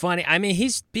 so funny. I mean,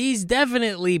 he's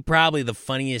definitely probably the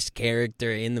funniest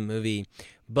character in the movie.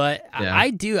 But yeah. I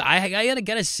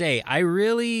gotta say, I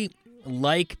really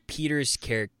like Peter's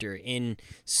character. And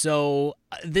so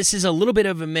this is a little bit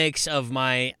of a mix of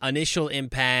my initial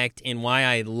impact and why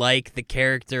I like the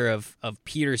character of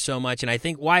Peter so much. And I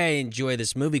think why I enjoy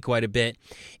this movie quite a bit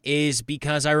is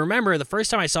because I remember the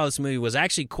first time I saw this movie was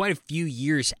actually quite a few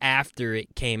years after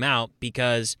it came out,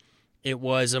 because it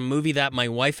was a movie that my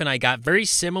wife and I got very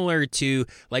similar to,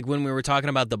 like when we were talking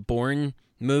about the Bourne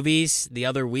movies the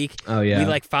other week. Oh yeah. We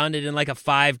like found it in like a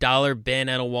 $5 bin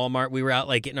at a Walmart. We were out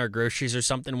like getting our groceries or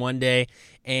something one day,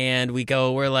 and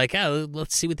we're like, oh,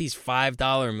 let's see what these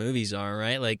 $5 movies are,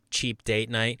 right? Like cheap date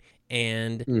night.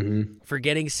 And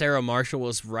Forgetting Sarah Marshall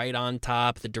was right on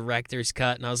top, the director's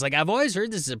cut, and I was like, I've always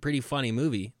heard this is a pretty funny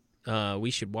movie. We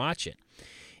should watch it.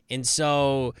 And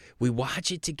so we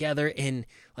watch it together, and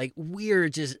like we're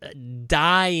just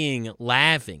dying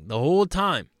laughing the whole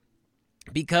time.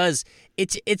 Because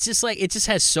it's just like, it just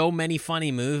has so many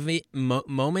funny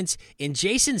moments, and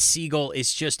Jason Segel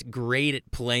is just great at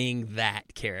playing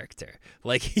that character.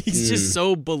 Like he's just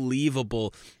so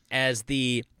believable as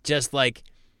the just like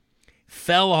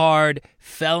fell hard,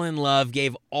 fell in love,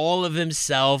 gave all of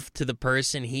himself to the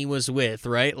person he was with,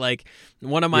 right? Like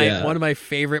one of my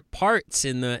favorite parts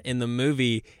in the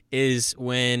movie is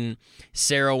when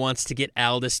Sarah wants to get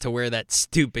Aldous to wear that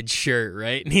stupid shirt,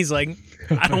 right? And he's like,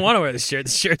 I don't want to wear the shirt.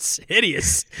 The shirt's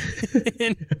hideous.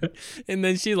 and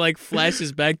then she like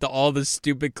flashes back to all the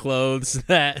stupid clothes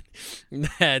that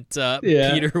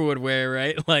Peter would wear,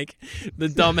 right? Like the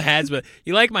dumb hats. But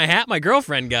you like my hat? My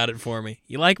girlfriend got it for me.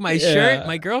 You like my shirt?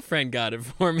 My girlfriend got it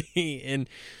for me. And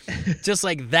just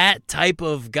like that type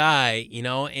of guy,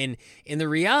 and the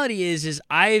reality is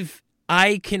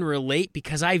I can relate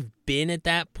because I've been at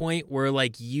that point where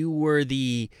like you were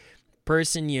the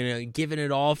person, giving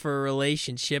it all for a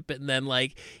relationship, and then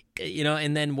like,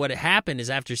 and then what happened is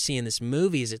after seeing this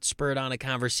movie is it spurred on a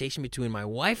conversation between my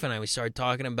wife and I. We started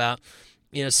talking about,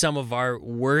 some of our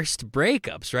worst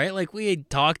breakups, right? Like we had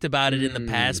talked about it in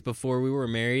the past before we were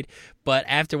married, but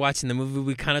after watching the movie,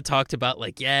 we kind of talked about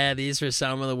like, yeah, these were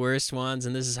some of the worst ones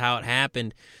and this is how it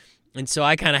happened. And so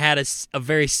I kind of had a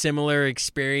very similar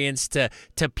experience to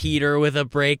Peter with a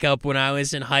breakup when I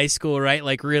was in high school, right?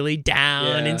 Like really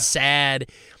down and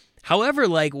sad. However,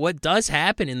 like what does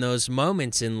happen in those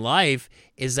moments in life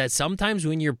is that sometimes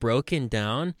when you're broken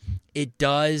down, it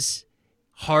does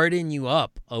harden you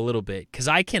up a little bit. Because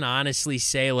I can honestly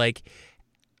say, like,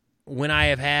 when I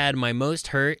have had my most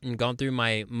hurt and gone through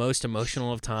my most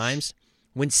emotional of times,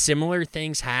 when similar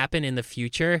things happen in the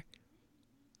future,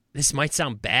 this might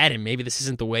sound bad and maybe this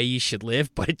isn't the way you should live,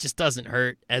 but it just doesn't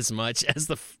hurt as much as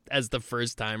the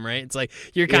first time, right? It's like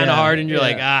you're kind of hard and you're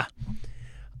like,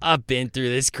 I've been through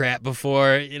this crap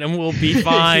before, we'll be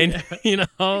fine, Can't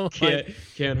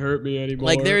hurt me anymore.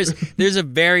 Like there's a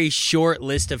very short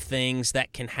list of things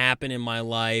that can happen in my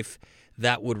life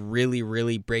that would really,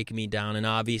 really break me down. And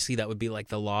obviously that would be like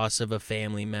the loss of a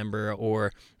family member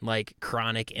or like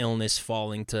chronic illness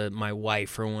falling to my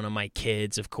wife or one of my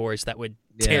kids, of course, that would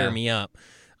tear me up.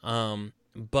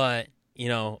 But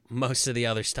most of the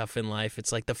other stuff in life,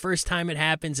 it's like the first time it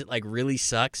happens, it like really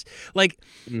sucks. Like,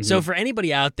 so for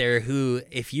anybody out there who,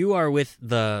 if you are with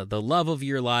the love of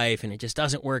your life and it just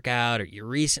doesn't work out, or you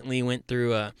recently went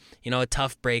through a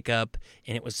tough breakup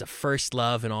and it was the first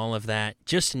love and all of that,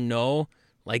 just know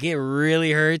like it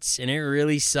really hurts and it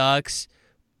really sucks,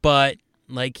 but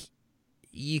like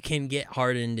you can get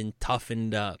hardened and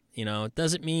toughened up. It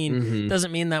doesn't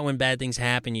mean that when bad things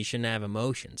happen you shouldn't have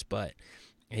emotions, but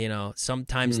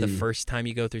sometimes the first time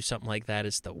you go through something like that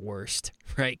is the worst,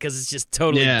 right? Because it's just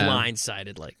totally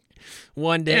blindsided. Like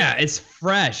one day, it's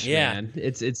fresh, man.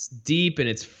 It's deep and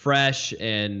it's fresh,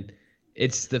 and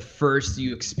it's the first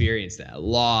you experience that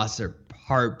loss or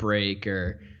heartbreak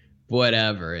or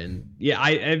whatever. And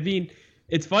I mean,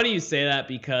 it's funny you say that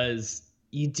because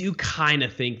you do kind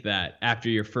of think that after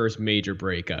your first major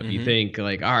breakup, you think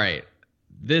like, all right,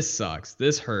 this sucks,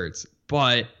 this hurts,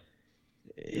 but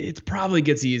it probably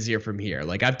gets easier from here.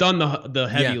 Like I've done the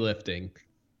heavy lifting.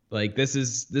 Like this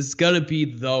is gonna be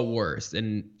the worst.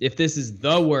 And if this is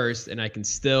the worst and I can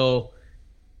still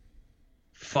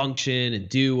function and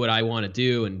do what I want to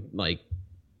do and like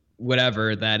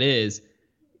whatever that is,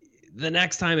 the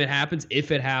next time it happens,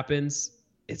 if it happens,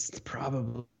 it's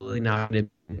probably not gonna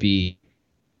be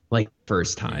like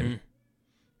first time.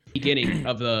 Beginning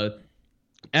of the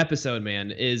episode,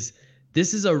 man,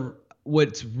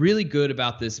 what's really good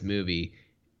about this movie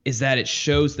is that it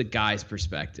shows the guy's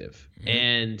perspective.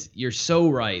 And you're so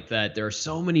right that there are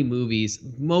so many movies,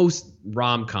 most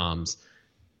rom-coms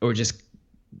or just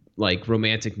like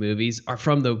romantic movies are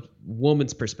from the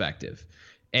woman's perspective.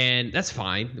 And that's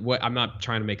fine. I'm not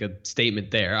trying to make a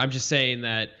statement there. I'm just saying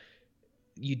that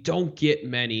you don't get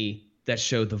many that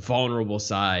show the vulnerable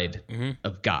side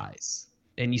of guys.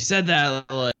 And you said that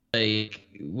like,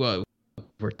 well,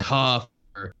 we're tough,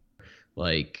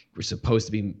 like we're supposed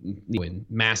to be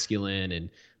masculine and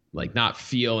like not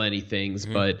feel anything,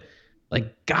 but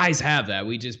like guys have that.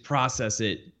 We just process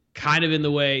it kind of in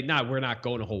the way, we're not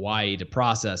going to Hawaii to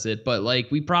process it, but like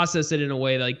we process it in a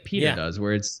way like Peter does,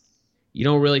 where it's, you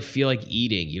don't really feel like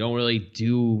eating. You don't really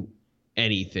do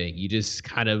anything. You just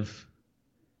kind of,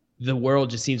 the world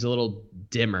just seems a little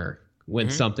dimmer when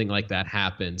something like that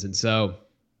happens. And so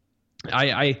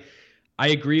I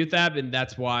agree with that. And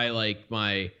that's why like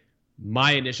my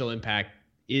initial impact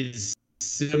is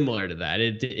similar to that.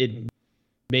 It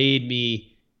made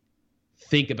me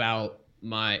think about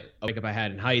my breakup I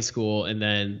had in high school, and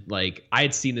then like I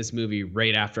had seen this movie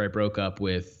right after I broke up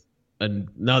with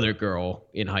another girl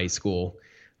in high school,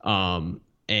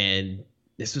 and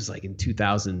this was like in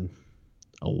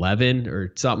 2011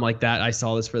 or something like that. I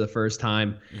saw this for the first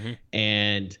time,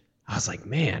 and I was like,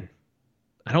 man,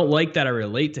 I don't like that I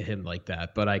relate to him like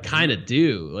that, but I kind of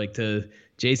do, like to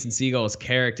Jason Segel's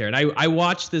character. And I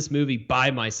watched this movie by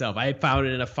myself. I had found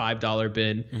it in a $5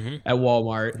 bin at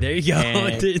Walmart. There you go.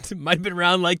 It might have been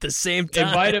around like the same time.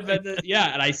 It might have been.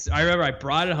 And I remember I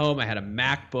brought it home. I had a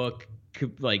MacBook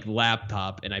like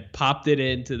laptop, and I popped it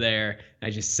into there. And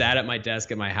I just sat at my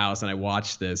desk at my house and I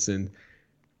watched this. And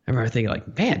I remember thinking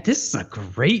like, man, this is a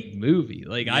great movie.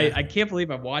 Like I can't believe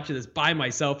I'm watching this by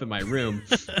myself in my room,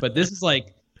 but this is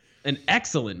like an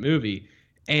excellent movie.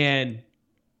 And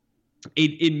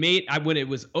it made, when it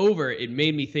was over, it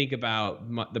made me think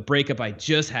about the breakup I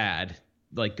just had,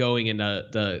 like going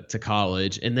into to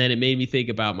college. And then it made me think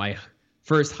about my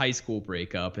first high school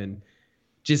breakup. And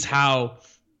just how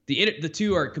the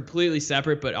two are completely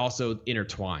separate, but also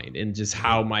intertwined, and just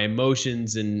how my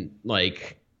emotions and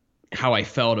like how I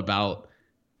felt about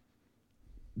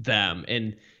them.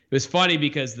 And it was funny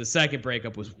because the second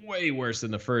breakup was way worse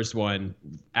than the first one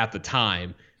at the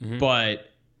time, but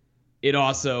it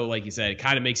also, like you said, it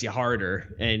kind of makes you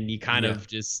harder, and you kind of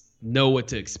just know what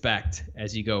to expect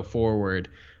as you go forward.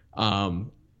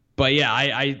 But yeah,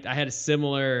 I had a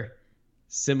similar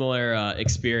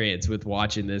experience with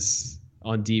watching this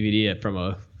on DVD from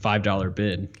a $5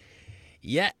 bid.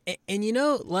 Yeah, and you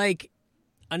know, like,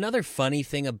 another funny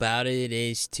thing about it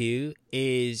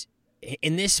is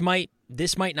and this might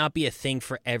not be a thing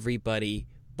for everybody,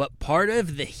 but part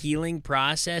of the healing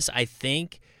process, I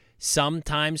think,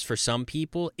 sometimes for some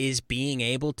people, is being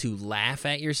able to laugh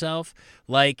at yourself,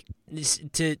 like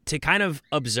to kind of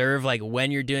observe, like,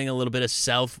 when you're doing a little bit of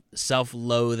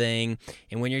self-loathing,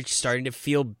 and when you're starting to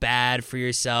feel bad for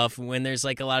yourself, when there's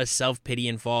like a lot of self-pity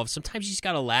involved. Sometimes you just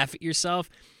gotta laugh at yourself.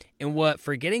 And what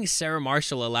Forgetting Sarah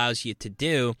Marshall allows you to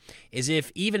do is,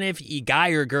 even if you guy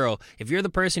or girl, if you're the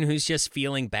person who's just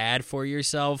feeling bad for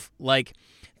yourself, like,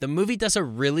 the movie does a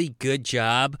really good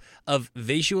job of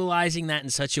visualizing that in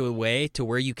such a way to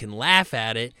where you can laugh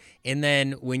at it. And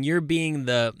then when you're being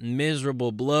the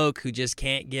miserable bloke who just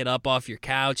can't get up off your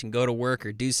couch and go to work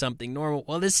or do something normal,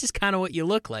 well, this is kind of what you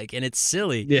look like. And it's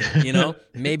silly. Yeah. You know,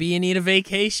 maybe you need a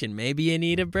vacation. Maybe you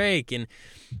need a break. And,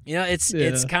 you know, it's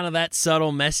kind of that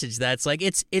subtle message that's like,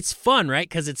 it's fun, right?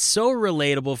 Because it's so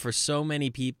relatable for so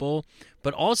many people.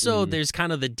 But also there's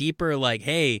kind of the deeper, like,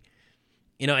 hey,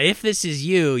 you know, if this is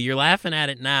you, you're laughing at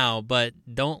it now, but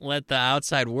don't let the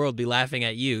outside world be laughing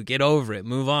at you. Get over it.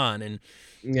 Move on. And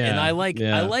I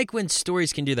like when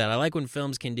stories can do that. I like when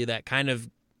films can do that, kind of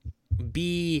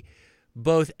be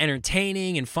both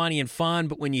entertaining and funny and fun,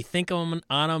 but when you think on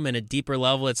them in a deeper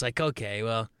level, it's like, okay,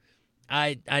 well,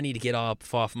 I need to get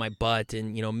off my butt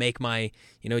and, you know, make my,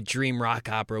 you know, dream rock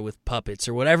opera with puppets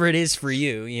or whatever it is for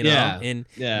you, you know, and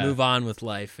move on with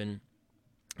life. And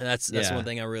that's one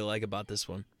thing I really like about this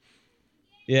one.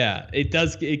 Yeah, it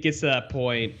does. It gets to that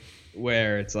point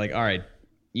where it's like, all right,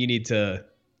 you need to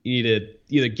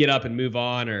either get up and move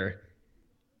on, or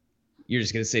you're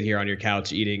just gonna sit here on your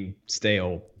couch eating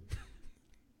stale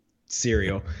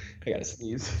cereal. I gotta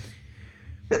sneeze.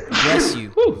 Bless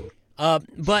you.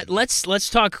 But let's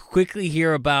talk quickly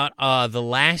here about the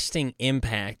lasting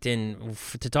impact. And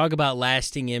to talk about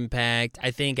lasting impact,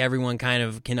 I think everyone kind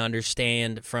of can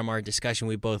understand from our discussion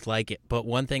we both like it. But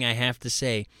one thing I have to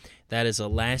say that is a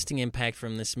lasting impact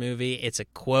from this movie, it's a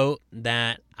quote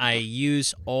that I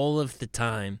use all of the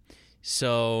time.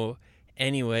 So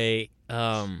anyway,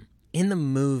 in the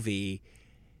movie,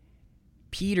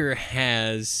 Peter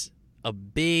has a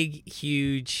big,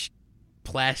 huge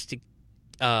plastic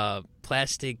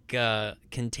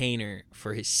container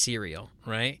for his cereal,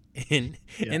 right? And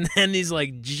then these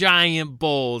like giant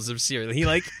bowls of cereal. He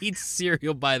like eats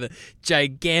cereal by the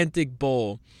gigantic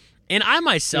bowl. And I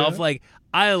myself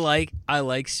I like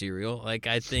cereal. Like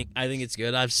I think it's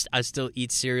good. I still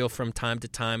eat cereal from time to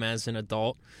time as an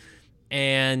adult.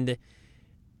 And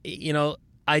you know,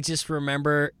 I just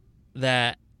remember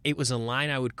that it was a line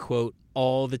I would quote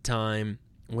all the time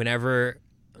whenever,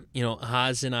 you know,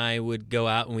 Haas and I would go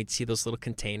out and we'd see those little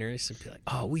containers and be like,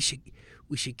 oh, we should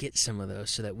get some of those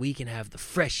so that we can have the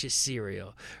freshest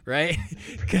cereal, right?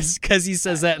 Because he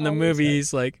says that in the movie.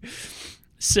 He's like,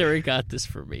 Sarah got this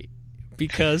for me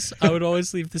because I would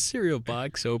always leave the cereal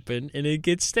box open and it'd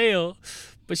get stale,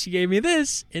 but she gave me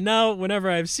this, and now whenever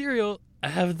I have cereal, I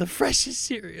have the freshest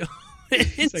cereal.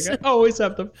 It's like, I always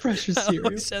have the freshest cereal. I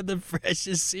always have the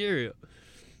freshest cereal.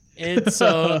 And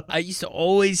so I used to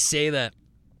always say that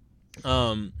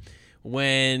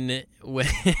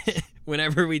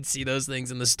whenever we'd see those things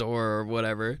in the store or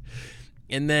whatever.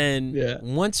 And then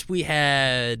once we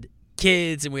had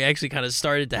kids and we actually kind of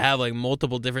started to have like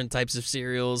multiple different types of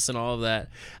cereals and all of that,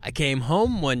 I came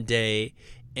home one day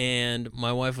and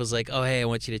my wife was like, oh, hey, I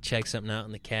want you to check something out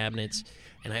in the cabinets.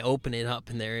 And I open it up,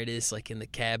 and there it is, like in the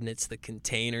cabinets, the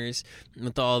containers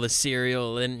with all the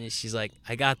cereal. And she's like,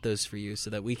 I got those for you so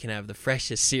that we can have the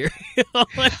freshest cereal.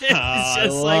 I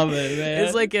love it, man.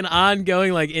 It's like an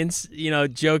ongoing, like,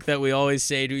 joke that we always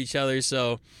say to each other.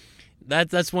 So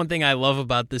that's one thing I love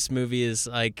about this movie is,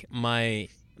 like, my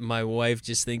wife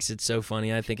just thinks it's so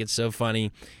funny. I think it's so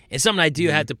funny. And something I do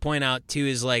have to point out, too,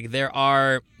 is, like, there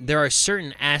are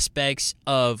certain aspects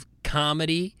of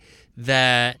comedy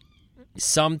that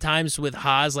sometimes with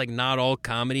Haas, like not all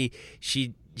comedy,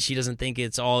 she she doesn't think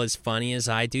it's all as funny as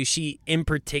I do. She, in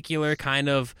particular, kind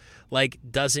of like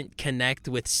doesn't connect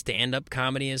with stand-up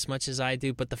comedy as much as I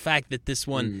do. But the fact that this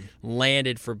one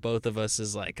landed for both of us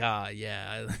is like,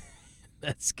 yeah,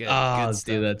 that's good. Oh, good stuff.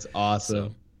 Dude, that's awesome.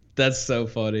 So. That's so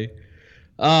funny.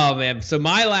 Oh man. So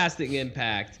my lasting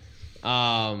impact.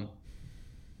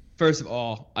 First of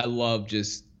all, I love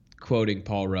just quoting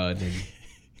Paul Rudd and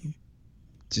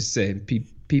just saying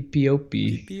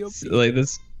PPOP. Like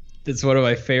that's one of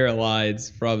my favorite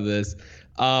lines from this.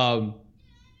 One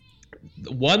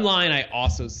line I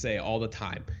also say all the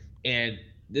time, and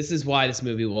this is why this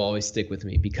movie will always stick with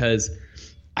me, because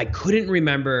I couldn't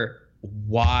remember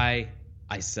why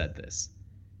I said this,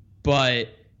 but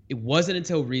it wasn't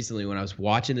until recently when I was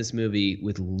watching this movie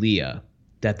with Leah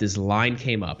that this line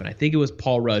came up, and I think it was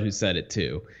Paul Rudd who said it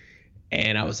too.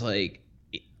 And I was like,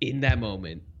 in that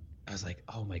moment, I was like,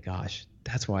 oh my gosh,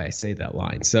 that's why I say that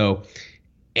line. So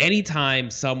anytime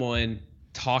someone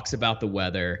talks about the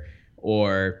weather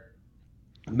or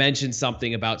mentions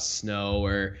something about snow,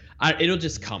 or it'll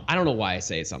just come. I don't know why I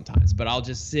say it sometimes, but I'll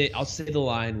say the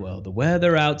line, well, the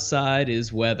weather outside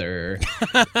is weather.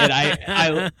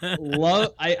 And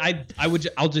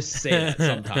I'll just say that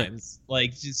sometimes.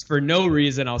 Like, just for no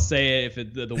reason, I'll say it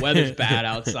if the weather's bad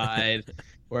outside.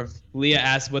 Or if Leah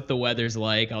asks what the weather's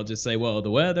like, I'll just say, well,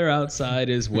 the weather outside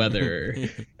is weather.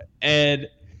 And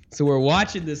so we're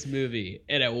watching this movie,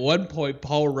 and at one point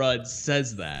Paul Rudd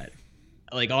says that,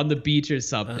 like on the beach or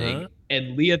something,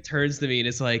 and Leah turns to me and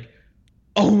is like,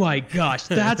 oh my gosh,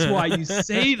 that's why you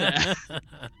say that.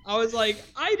 I was like,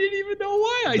 I didn't even know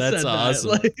why I said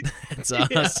awesome. that. Like, that's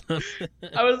awesome. Yeah.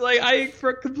 I was like, I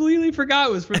completely forgot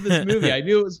it was from this movie. I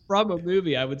knew it was from a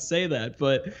movie. I would say that.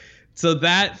 But so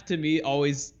that to me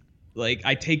always, like,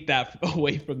 I take that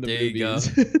away from the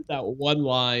movies. That one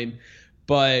line.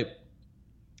 But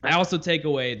I also take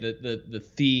away the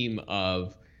theme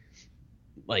of,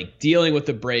 like, dealing with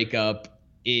the breakup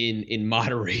in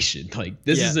moderation. Like,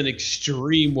 this is an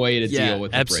extreme way to deal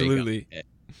with a breakup.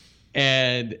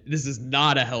 And this is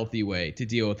not a healthy way to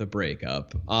deal with a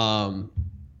breakup.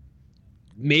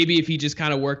 Maybe if he just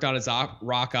kind of worked on his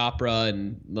rock opera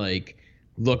and, like,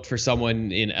 looked for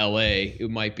someone in LA, it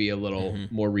might be a little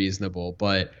more reasonable.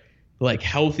 But, like,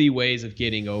 healthy ways of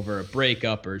getting over a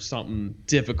breakup or something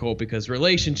difficult, because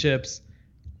relationships,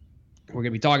 we're going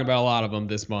to be talking about a lot of them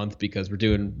this month because we're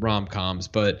doing rom-coms,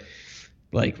 but,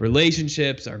 like,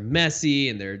 relationships are messy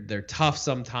and they're tough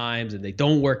sometimes and they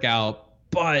don't work out,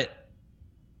 but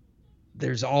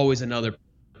there's always another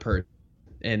person.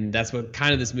 And that's what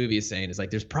kind of this movie is saying, is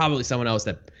like, there's probably someone else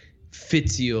that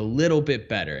fits you a little bit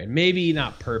better, and maybe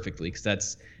not perfectly, because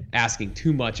that's asking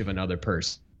too much of another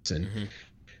person,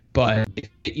 but it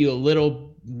fit you a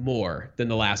little more than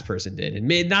the last person did.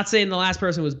 And not saying the last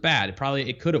person was bad.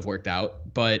 It could have worked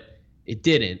out, but it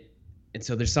didn't. And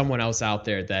so there's someone else out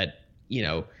there that, you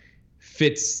know,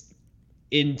 fits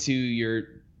into your,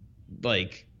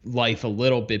 like, life a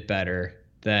little bit better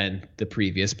than the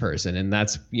previous person. And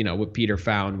that's, you know, what Peter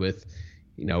found with,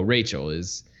 you know, Rachel,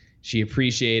 is she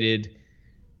appreciated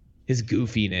his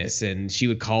goofiness, and she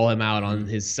would call him out on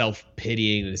his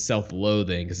self-pitying and his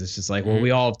self-loathing, because it's just like, well,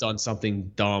 we all have done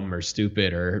something dumb or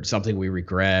stupid or something we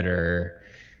regret, or,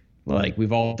 like,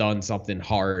 we've all done something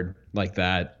hard like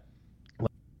that.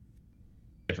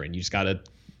 Different. You just got to,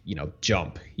 you know,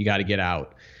 jump. You got to get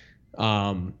out.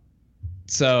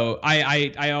 So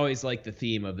I always like the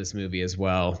theme of this movie as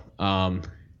well. And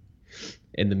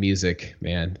the music,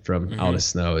 man, from Out of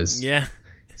Snow is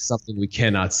something we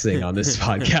cannot sing on this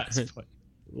podcast, but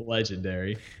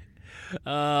legendary.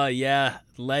 Yeah,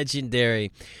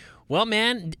 legendary. Well,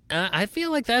 man, I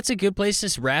feel like that's a good place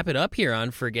to wrap it up here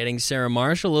on Forgetting Sarah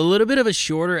Marshall. A little bit of a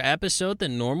shorter episode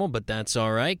than normal, but that's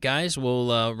all right, guys.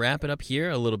 We'll wrap it up here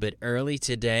a little bit early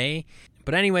today.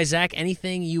 But anyway, Zach,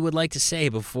 anything you would like to say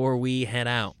before we head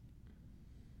out?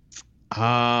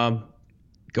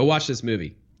 Go watch this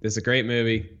movie. It's a great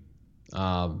movie.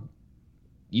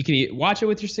 You can watch it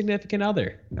with your significant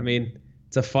other. I mean,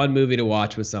 it's a fun movie to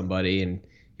watch with somebody, and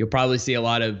you'll probably see a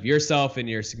lot of yourself and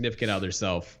your significant other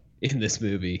self in this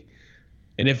movie.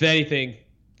 And if anything,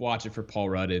 watch it for Paul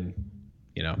Rudd and,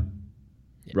 you know,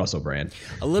 Russell Brand.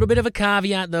 A little bit of a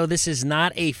caveat, though. This is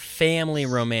not a family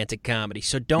romantic comedy,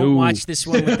 so don't watch this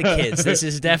one with the kids. This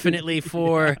is definitely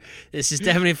for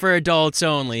adults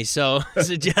only. So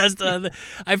just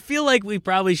I feel like we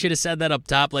probably should have said that up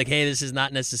top. Like, hey, this is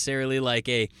not necessarily like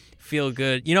a feel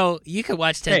good. You know, you could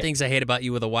watch 10 Things I Hate About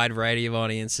You with a wide variety of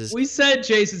audiences. We said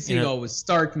Jason Segel was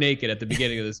stark naked at the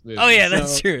beginning of this movie. Oh yeah,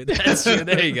 that's true. That's true.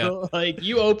 There you go. Like,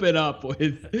 you open up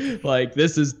with, like,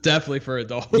 this is definitely for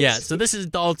adults. Yeah, so this is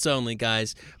adults only,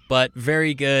 guys, but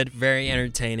very good, very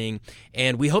entertaining.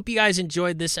 And we hope you guys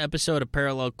enjoyed this episode of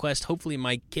Parallel Quest. Hopefully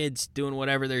my kids doing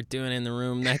whatever they're doing in the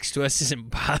room next to us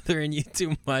isn't bothering you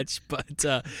too much. But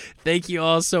thank you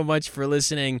all so much for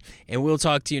listening, and we'll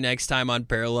talk to you next time on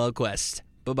Parallel Quest.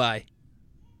 Bye-bye.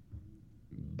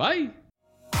 Bye.